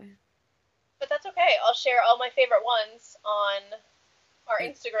that's why. But that's okay. I'll share all my favorite ones on our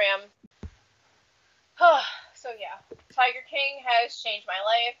Instagram. So yeah, Tiger King has changed my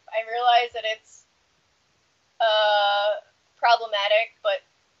life. I realize that it's problematic, but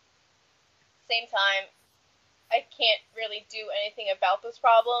same time, I can't really do anything about those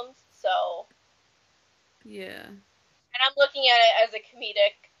problems, so. Yeah. And I'm looking at it as a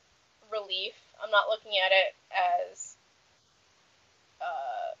comedic relief. I'm not looking at it as,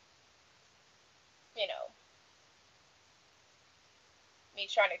 you know, me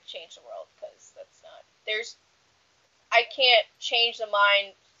trying to change the world, because that's not. I can't change the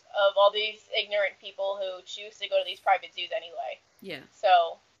minds of all these ignorant people who choose to go to these private zoos anyway. Yeah.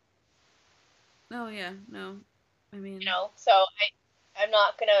 So. Oh, yeah, no. I mean. You know, so I'm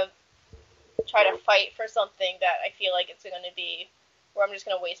not gonna try to fight for something that I feel like it's gonna be, where I'm just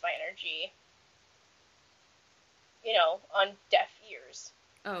gonna waste my energy, you know, on deaf ears.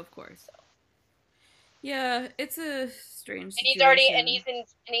 Oh, of course. So. Yeah, it's a strange situation. And he's in,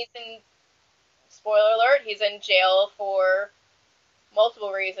 spoiler alert, he's in jail for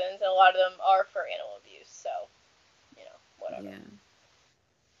multiple reasons, and a lot of them are for animal abuse, so, you know, whatever. Yeah.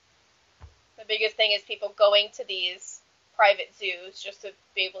 The biggest thing is people going to these private zoos just to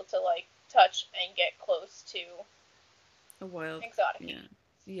be able to, like, touch and get close to a wild exotic. Yeah.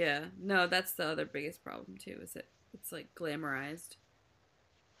 Yeah. No, that's the other biggest problem too, is that it's, like, glamorized.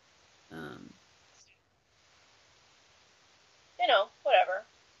 You know, whatever.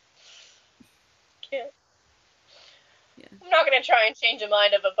 Yeah. Yeah. I'm not gonna try and change the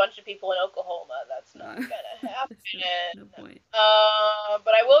mind of a bunch of people in Oklahoma. That's not gonna happen. No point.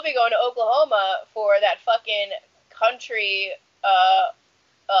 But I will be going to Oklahoma for that fucking country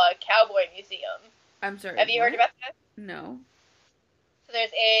cowboy museum. I'm sorry. Have you heard about that? No. So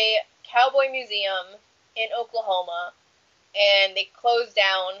there's a cowboy museum in Oklahoma, and they closed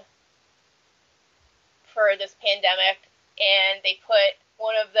down for this pandemic, and they put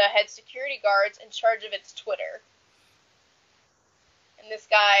one of the head security guards in charge of its Twitter. And this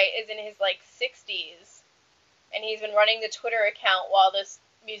guy is in his, like, 60s, and he's been running the Twitter account while this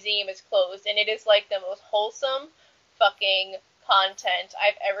museum is closed, and it is, like, the most wholesome fucking content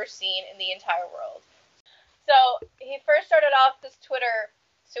I've ever seen in the entire world. So, he first started off this Twitter,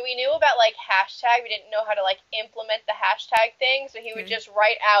 so we knew about, like, hashtag, we didn't know how to, like, implement the hashtag thing, so he would just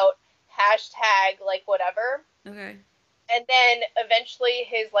write out hashtag, like, whatever. Okay. And then, eventually,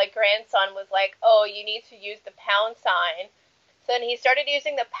 his, like, grandson was like, oh, you need to use the pound sign. So then he started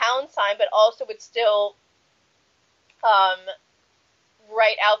using the pound sign, but also would still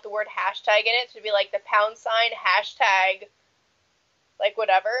write out the word hashtag in it. So it'd be like the pound sign, hashtag, like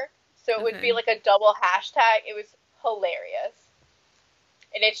whatever. So it would be like a double hashtag. It was hilarious.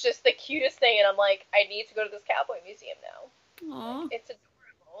 And it's just the cutest thing. And I'm like, I need to go to this cowboy museum now. Aww. Like, it's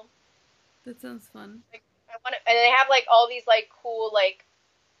adorable. That sounds fun. Like, and they have like all these like cool like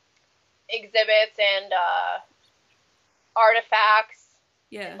exhibits and artifacts,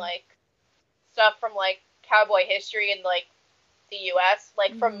 and like stuff from like cowboy history and like the U.S.,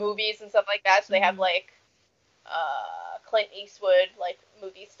 like from movies and stuff like that. So they have like Clint Eastwood, like,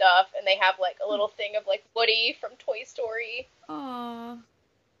 movie stuff, and they have, like, a little thing of, like, Woody from Toy Story. Aww. I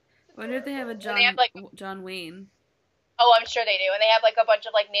wonder if they have a And they have, like, John Wayne. oh, I'm sure they do. And they have, like, a bunch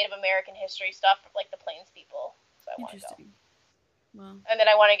of, like, Native American history stuff from, like, the Plains people. So I want to go. Interesting. Well. And then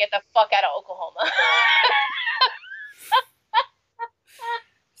I want to get the fuck out of Oklahoma.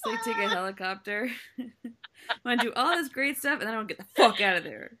 Just, like, take a helicopter. I want to do all this great stuff, and then I want to get the fuck out of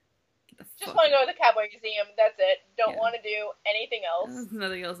there. Just want to go to the Cowboy Museum. That's it. Don't want to do anything else. There's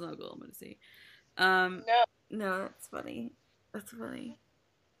nothing else in Oklahoma to see. No, that's funny. That's funny.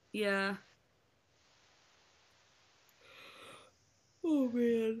 Yeah. Oh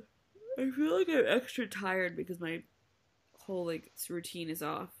man, I feel like I'm extra tired because my whole like routine is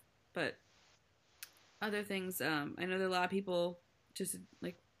off. But other things, I know that a lot of people, just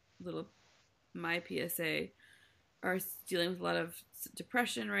like little my PSA, are dealing with a lot of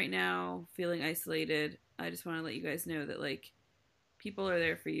depression right now, feeling isolated. I just want to let you guys know that like people are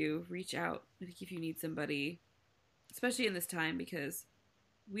there for you. Reach out if you need somebody, especially in this time, because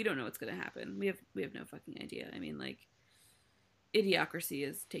we don't know what's going to happen. We have no fucking idea. I mean, like, idiocracy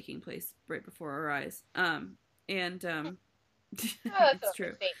is taking place right before our eyes. It's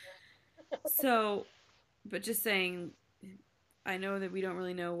true. So, but just saying, I know that we don't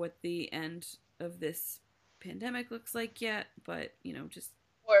really know what the end of this pandemic looks like yet, but, you know, just...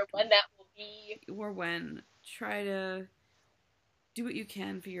 Or when that will be. Or when. Try to do what you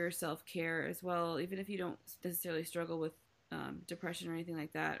can for your self-care as well, even if you don't necessarily struggle with depression or anything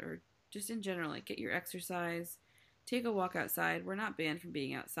like that, or just in general, like, get your exercise, take a walk outside. We're not banned from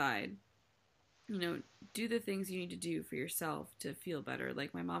being outside. You know, do the things you need to do for yourself to feel better.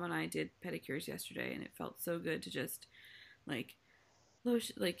 Like, my mom and I did pedicures yesterday, and it felt so good to just, like,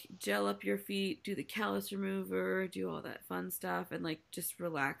 lotion, like, gel up your feet, do the callus remover, do all that fun stuff, and, like, just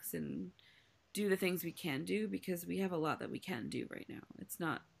relax and do the things we can do, because we have a lot that we can do right now.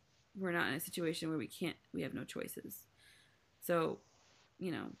 We're not in a situation where we have no choices. So,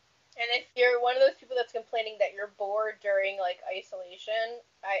 you know. And if you're one of those people that's complaining that you're bored during, like, isolation,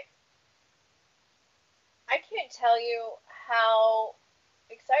 I can't tell you how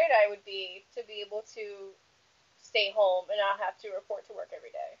excited I would be to be able to stay home and not have to report to work every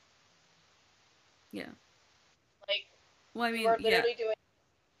day. Yeah. Like, well, I mean, we're literally doing,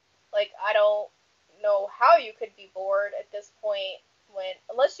 like, I don't know how you could be bored at this point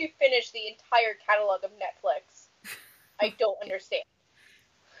unless you finish the entire catalog of Netflix. I don't understand.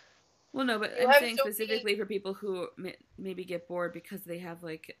 Well, no, but I'm saying specifically for people who maybe get bored because they have,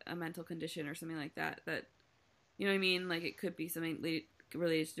 like, a mental condition or something like that, you know what I mean? Like, it could be something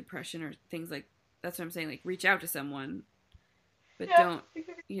related to depression or things like, that's what I'm saying, like, reach out to someone, but don't,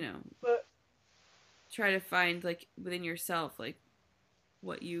 you know, try to find, like, within yourself, like,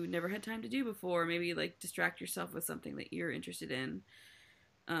 what you never had time to do before, maybe, like, distract yourself with something that you're interested in,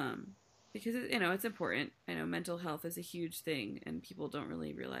 because, you know, it's important. I know mental health is a huge thing, and people don't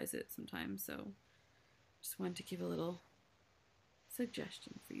really realize it sometimes, so just wanted to give a little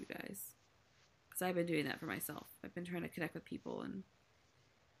suggestion for you guys, because I've been doing that for myself. I've been trying to connect with people, and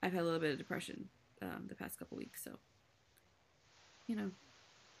I've had a little bit of depression the past couple weeks, so, you know,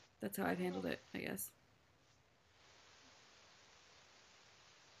 that's how I've handled it, I guess.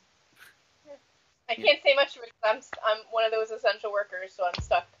 I can't say much because I'm one of those essential workers, so I'm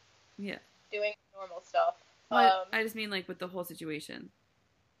stuck. Yeah. Doing normal stuff. Well, I just mean, like, with the whole situation,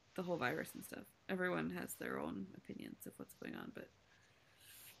 the whole virus and stuff. Everyone has their own opinions of what's going on, but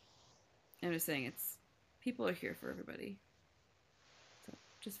I'm just saying people are here for everybody. So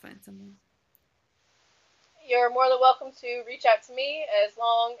just find someone. You're more than welcome to reach out to me as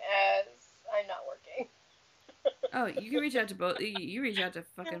long as I'm not working. Oh, you can reach out to both. You reach out to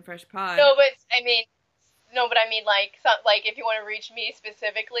fucking Fresh Pod. No, but I mean, like, if you want to reach me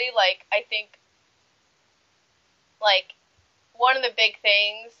specifically, like, I think, like, one of the big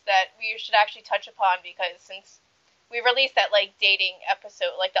things that we should actually touch upon, because since we released that, like, dating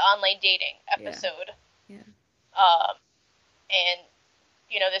episode, like, the online dating episode, yeah. And,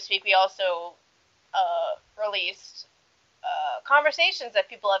 you know, this week we also released conversations that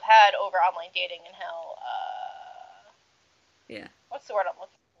people have had over online dating and how, yeah. What's the word I'm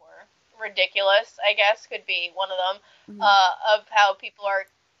looking for? Ridiculous, I guess, could be one of them, of how people are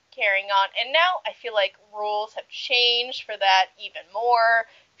carrying on. And now I feel like rules have changed for that even more.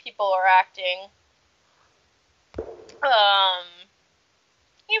 People are acting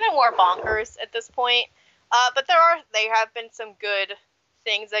even more bonkers at this point. But there have been some good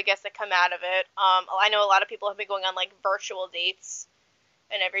things, I guess, that come out of it. I know a lot of people have been going on, like, virtual dates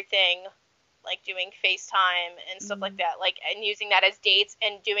and everything, like, doing FaceTime and stuff like that, like, and using that as dates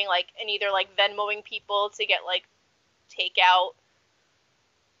and doing, like, and either, like, Venmoing people to get, like, takeout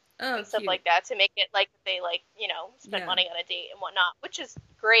Oh, and stuff cute. like that to make it like they like, you know, spend Yeah. money on a date and whatnot, which is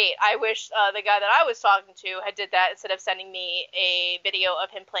great. I wish the guy that I was talking to had did that instead of sending me a video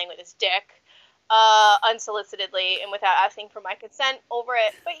of him playing with his dick unsolicitedly and without asking for my consent over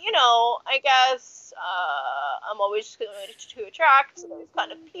it. But you know, I guess I'm always going to attract those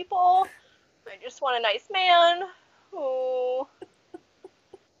kind of people. I just want a nice man who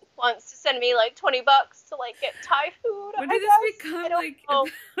wants to send me like $20 to like get Thai food. When I did guess. this I become don't like know.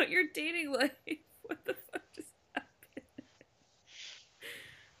 about your dating life? What the fuck just happened?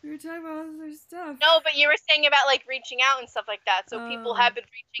 We were talking about other stuff. No, but you were saying about like reaching out and stuff like that. So people have been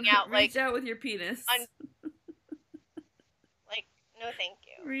reaching out Reach like out with your penis. like no thank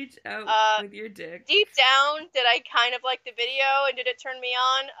you. Reach out with your dick. Deep down, did I kind of like the video and did it turn me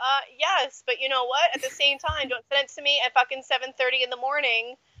on? Yes, but you know what? At the same time, don't send it to me at fucking 7:30 in the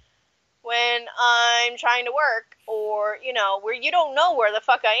morning when I'm trying to work, or you know, where you don't know where the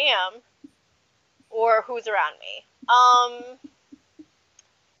fuck I am or who's around me.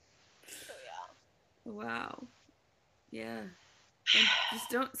 So yeah. Wow. Yeah. And just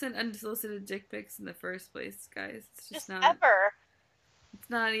don't send unsolicited dick pics in the first place, guys. It's just not ever. It's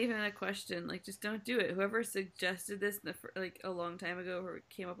not even a question. Like, just don't do it. Whoever suggested this in the like a long time ago, or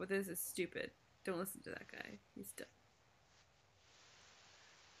came up with this, is stupid. Don't listen to that guy. He's dumb.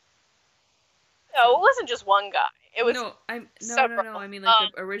 No, it wasn't just one guy. It was no. several. I mean,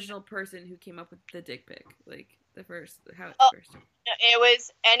 like the original person who came up with the dick pic, like the first how it first. It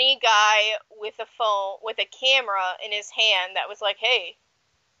was any guy with a phone with a camera in his hand that was like, "Hey,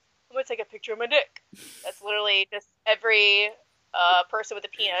 I'm gonna take a picture of my dick." That's literally just every person with a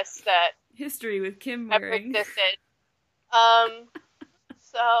penis that history with Kim ever wearing existed.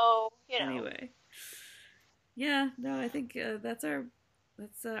 So you know. Anyway, yeah, no, I think that's our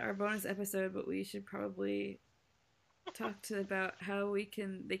bonus episode. But we should probably talk about how they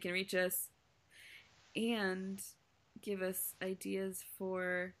can reach us and give us ideas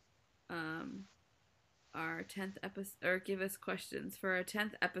for our 10th episode, or give us questions for our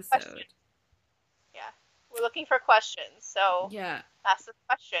 10th episode. Yeah, we're looking for questions, so yeah, ask the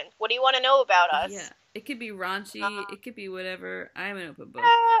question. What do you want to know about us? Yeah, it could be raunchy, it could be whatever. I'm an open book.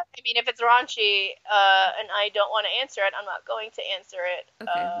 I mean, if it's raunchy and I don't want to answer it, I'm not going to answer it.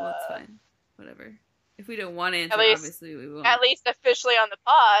 Okay, well, it's fine. Whatever. If we don't want to answer, obviously we won't. At least officially on the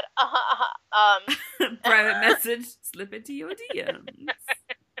pod. Private message, slip into your DMs.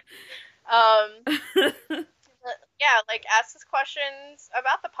 Yeah, like ask us questions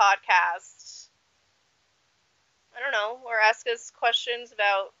about the podcast. I don't know, or ask us questions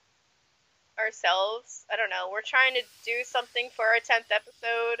about ourselves. I don't know. We're trying to do something for our 10th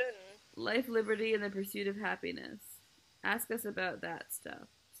episode. And life, liberty, and the pursuit of happiness. Ask us about that stuff.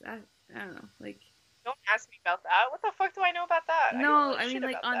 I don't know, like. Don't ask me about that. What the fuck do I know about that? No, I mean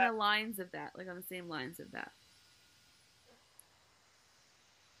like on the lines of that, like on the same lines of that.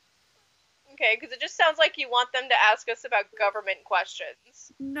 Okay, because it just sounds like you want them to ask us about government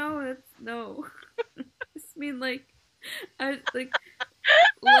questions. No, that's no. I just mean like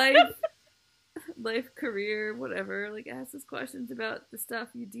life, career, whatever. Like ask us questions about the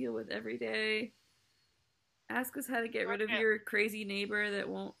stuff you deal with every day. Ask us how to get rid of your crazy neighbor that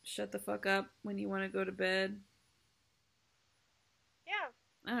won't shut the fuck up when you want to go to bed. Yeah.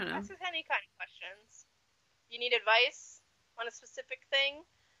 I don't know. Ask us any kind of questions. You need advice on a specific thing?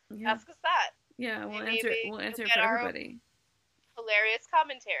 Yeah. Ask us that. Yeah, we'll answer it for everybody. Hilarious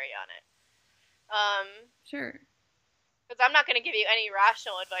commentary on it. Sure. Because I'm not going to give you any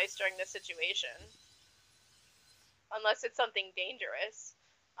rational advice during this situation. Unless it's something dangerous.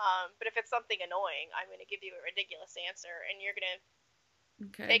 But if it's something annoying, I'm going to give you a ridiculous answer, and you're going to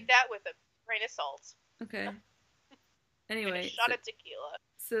take that with a grain of salt. Okay. Anyway. A shot of tequila.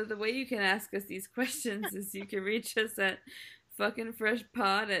 So the way you can ask us these questions is you can reach us at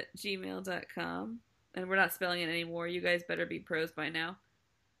fuckingfreshpod@gmail.com. And we're not spelling it anymore. You guys better be pros by now.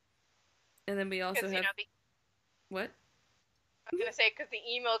 And then we also have... What? I was going to say, because the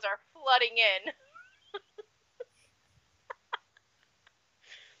emails are flooding in.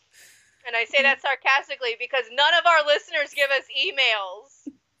 And I say that sarcastically because none of our listeners give us emails.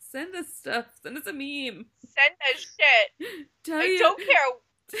 Send us stuff. Send us a meme. Send us shit. I don't care.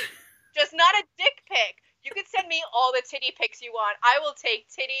 Just not a dick pic. You can send me all the titty pics you want. I will take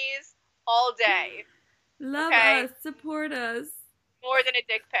titties all day. Love us. Support us. More than a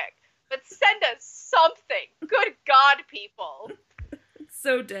dick pic. But send us something. Good God, people. It's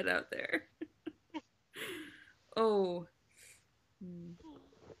so dead out there. Oh.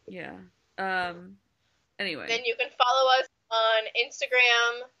 Yeah. Anyway. Then you can follow us on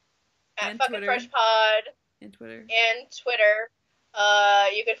Instagram at and fucking Twitter. Fresh Pod. And Twitter.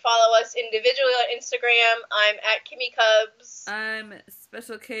 You can follow us individually on Instagram. I'm at Kimmy Cubs. I'm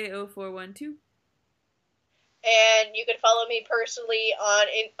Special K0412. And you can follow me personally on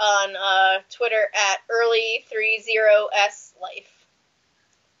Twitter at early30slife.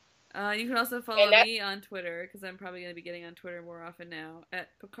 You can also follow me on Twitter, because I'm probably going to be getting on Twitter more often now, at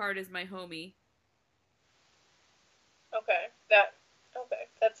Picard is my homie. Okay,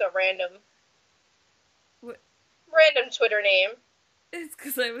 that's a random Twitter name. It's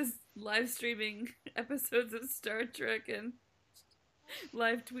because I was live streaming episodes of Star Trek and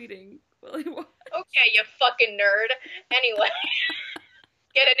live tweeting while I watched. Okay, you fucking nerd. Anyway,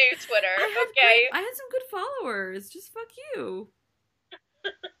 get a new Twitter, okay? I had some good followers. Just fuck you.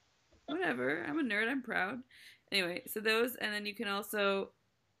 Whatever. I'm a nerd. I'm proud. Anyway, so those, and then you can also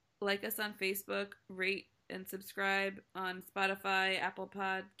like us on Facebook, rate and subscribe on Spotify, Apple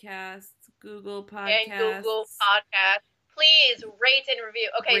Podcasts, Google Podcasts. And Google Podcasts. Please rate and review.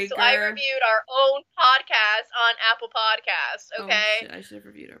 Okay, so I reviewed our own podcast on Apple Podcasts, okay? Oh, I should have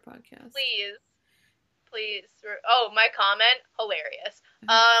reviewed our podcast. Please. Oh, my comment? Hilarious.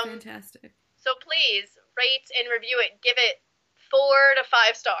 Fantastic. So please, rate and review it. Give it 4 to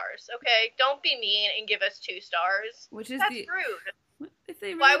 5 stars, okay? Don't be mean and give us 2 stars. That's rude. If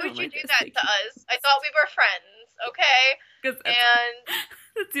they really Why would you do that to us? I thought we were friends, okay?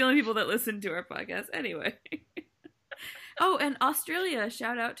 That's the only people that listen to our podcast. Anyway. Oh, and Australia.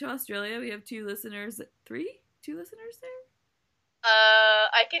 Shout out to Australia. We have 2 listeners. 3? 2 listeners there?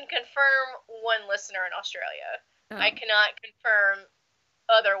 I can confirm 1 listener in Australia. Oh. I cannot confirm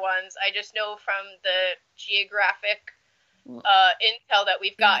other ones. I just know from the geographic intel that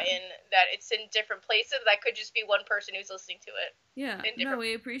we've gotten that it's in different places. That could just be 1 person who's listening to it. Yeah. No,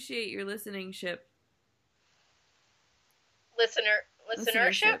 we appreciate your listenership.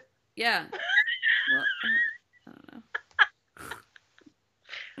 Listenership? Yeah. Well, I don't know.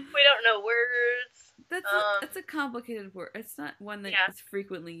 We don't know words. That's a complicated word. It's not one that is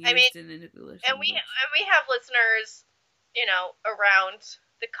frequently used in English. And we have listeners, around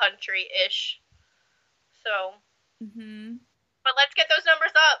the country-ish. So. Mm-hmm. But let's get those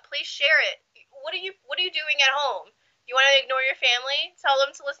numbers up. Please share it. What are you doing at home? You want to ignore your family? Tell them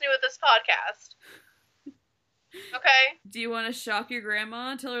to listen to this podcast. Okay? Do you want to shock your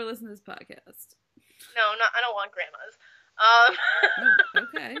grandma? Tell her to listen to this podcast. No, I don't want grandmas.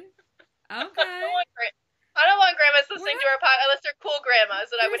 Okay. I don't want grandmas listening to our podcast unless they're cool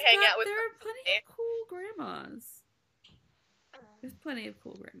grandmas that I would hang out with. There are plenty of cool grandmas. There's plenty of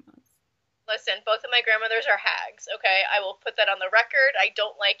cool grandmas. Listen, both of my grandmothers are hags, okay? I will put that on the record. I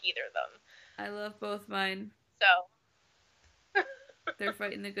don't like either of them. I love both mine. So. They're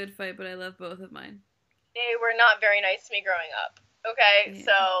fighting the good fight, but I love both of mine. They were not very nice to me growing up, okay? Yeah.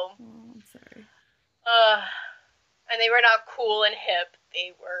 So. Oh, I'm sorry. And they were not cool and hip.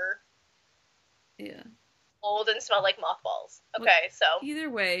 They were old and smelled like mothballs. Okay, so. Either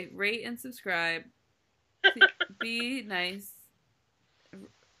way, rate and subscribe. Be nice.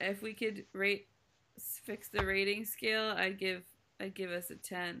 If we could fix the rating scale, I'd give us a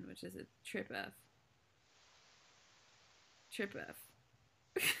 10, which is a trip F. Trip F.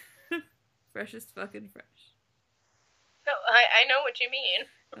 Freshest fucking fresh. No, I know what you mean.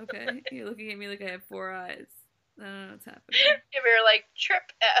 Okay, you're looking at me like I have 4 eyes. I don't know what's happening. If you're like,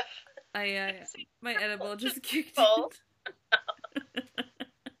 trip F. My edible just kicked in.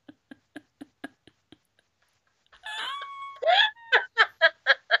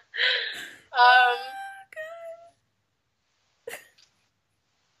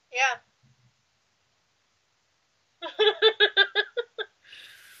 Yeah.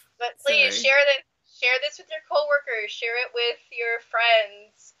 But please share this with your coworkers. Share it with your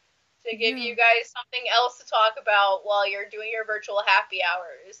friends to give you guys something else to talk about while you're doing your virtual happy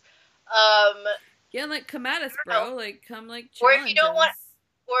hours. Come at us, bro. Come challenge or if you don't us.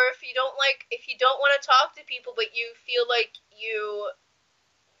 if you don't want to talk to people, but you feel like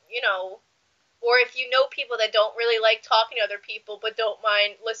or if you know people that don't really like talking to other people, but don't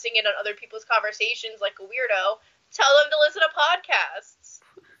mind listening in on other people's conversations like a weirdo, tell them to listen to podcasts.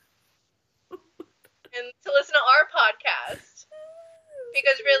 And to listen to our podcast.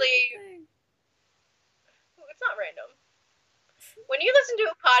 Because really, it's not random. When you listen to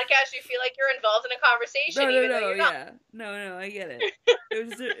a podcast, you feel like you're involved in a conversation, even though you're not. Yeah. No, I get it.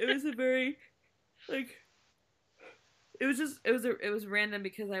 It was a very, it was random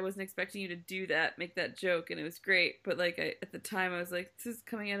because I wasn't expecting you to do that, make that joke, and it was great. But at the time, I was like, this is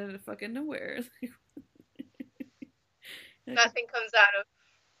coming out of fucking nowhere. Nothing comes out of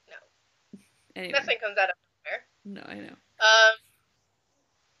Anyway. Nothing comes out of nowhere. No, I know.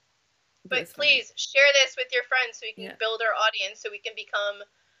 But please share this with your friends so we can build our audience, so we can become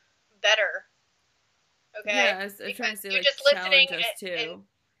better. Okay? Yeah, I was trying to say, you're like, just listening challenge us too.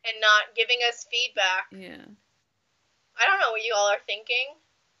 And not giving us feedback. Yeah. I don't know what you all are thinking.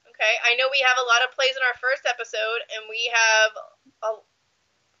 Okay? I know we have a lot of plays in our first episode, and we have a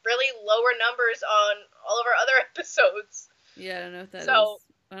really lower numbers on all of our other episodes. Yeah, I don't know what that is.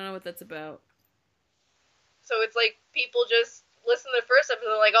 I don't know what that's about. So it's like people just listen to the first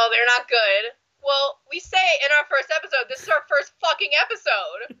episode and like, oh, they're not good. Well, we say in our first episode, this is our first fucking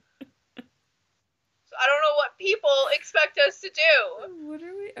episode. So I don't know what people expect us to do. What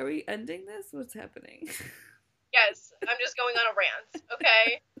are we? Are we ending this? What's happening? Yes, I'm just going on a rant,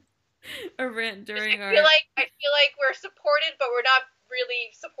 okay? A rant during I feel like we're supported, but we're not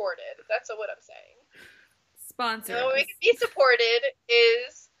really supported. That's what I'm saying. Sponsor. The way we can be supported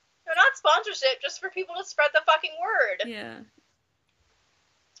is not sponsorship, just for people to spread the fucking word. Yeah.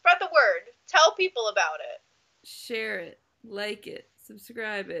 Spread the word. Tell people about it. Share it. Like it.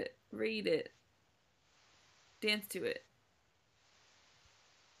 Subscribe it. Read it. Dance to it.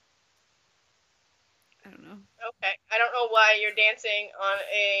 I don't know. Okay. I don't know why you're dancing on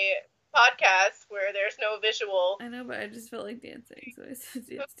a podcast where there's no visual. I know, but I just felt like dancing, so I said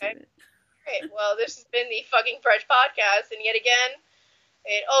dance to it. Alright, well, this has been the Fucking Fresh Podcast, and yet again,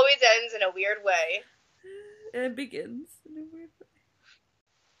 it always ends in a weird way. And it begins in a weird way.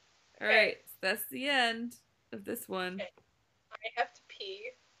 Alright, so that's the end of this one. Okay. I have to pee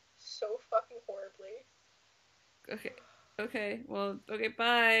so fucking horribly. Okay, well, okay,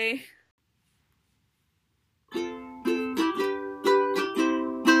 bye.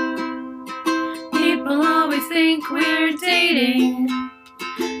 People always think we're dating.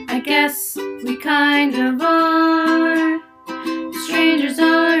 I guess we kind of are. Strangers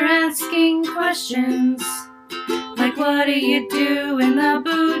are asking questions like, what do you do in the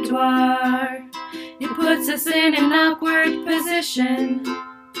boudoir? It puts us in an awkward position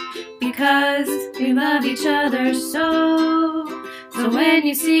because we love each other so. So when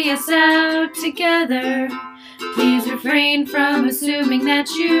you see us out together, please refrain from assuming that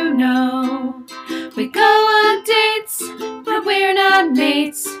you know. We go on dates, but we're not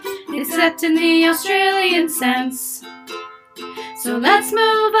mates, except in the Australian sense. So let's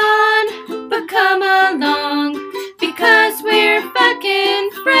move on, but come along, because we're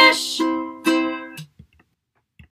fucking fresh.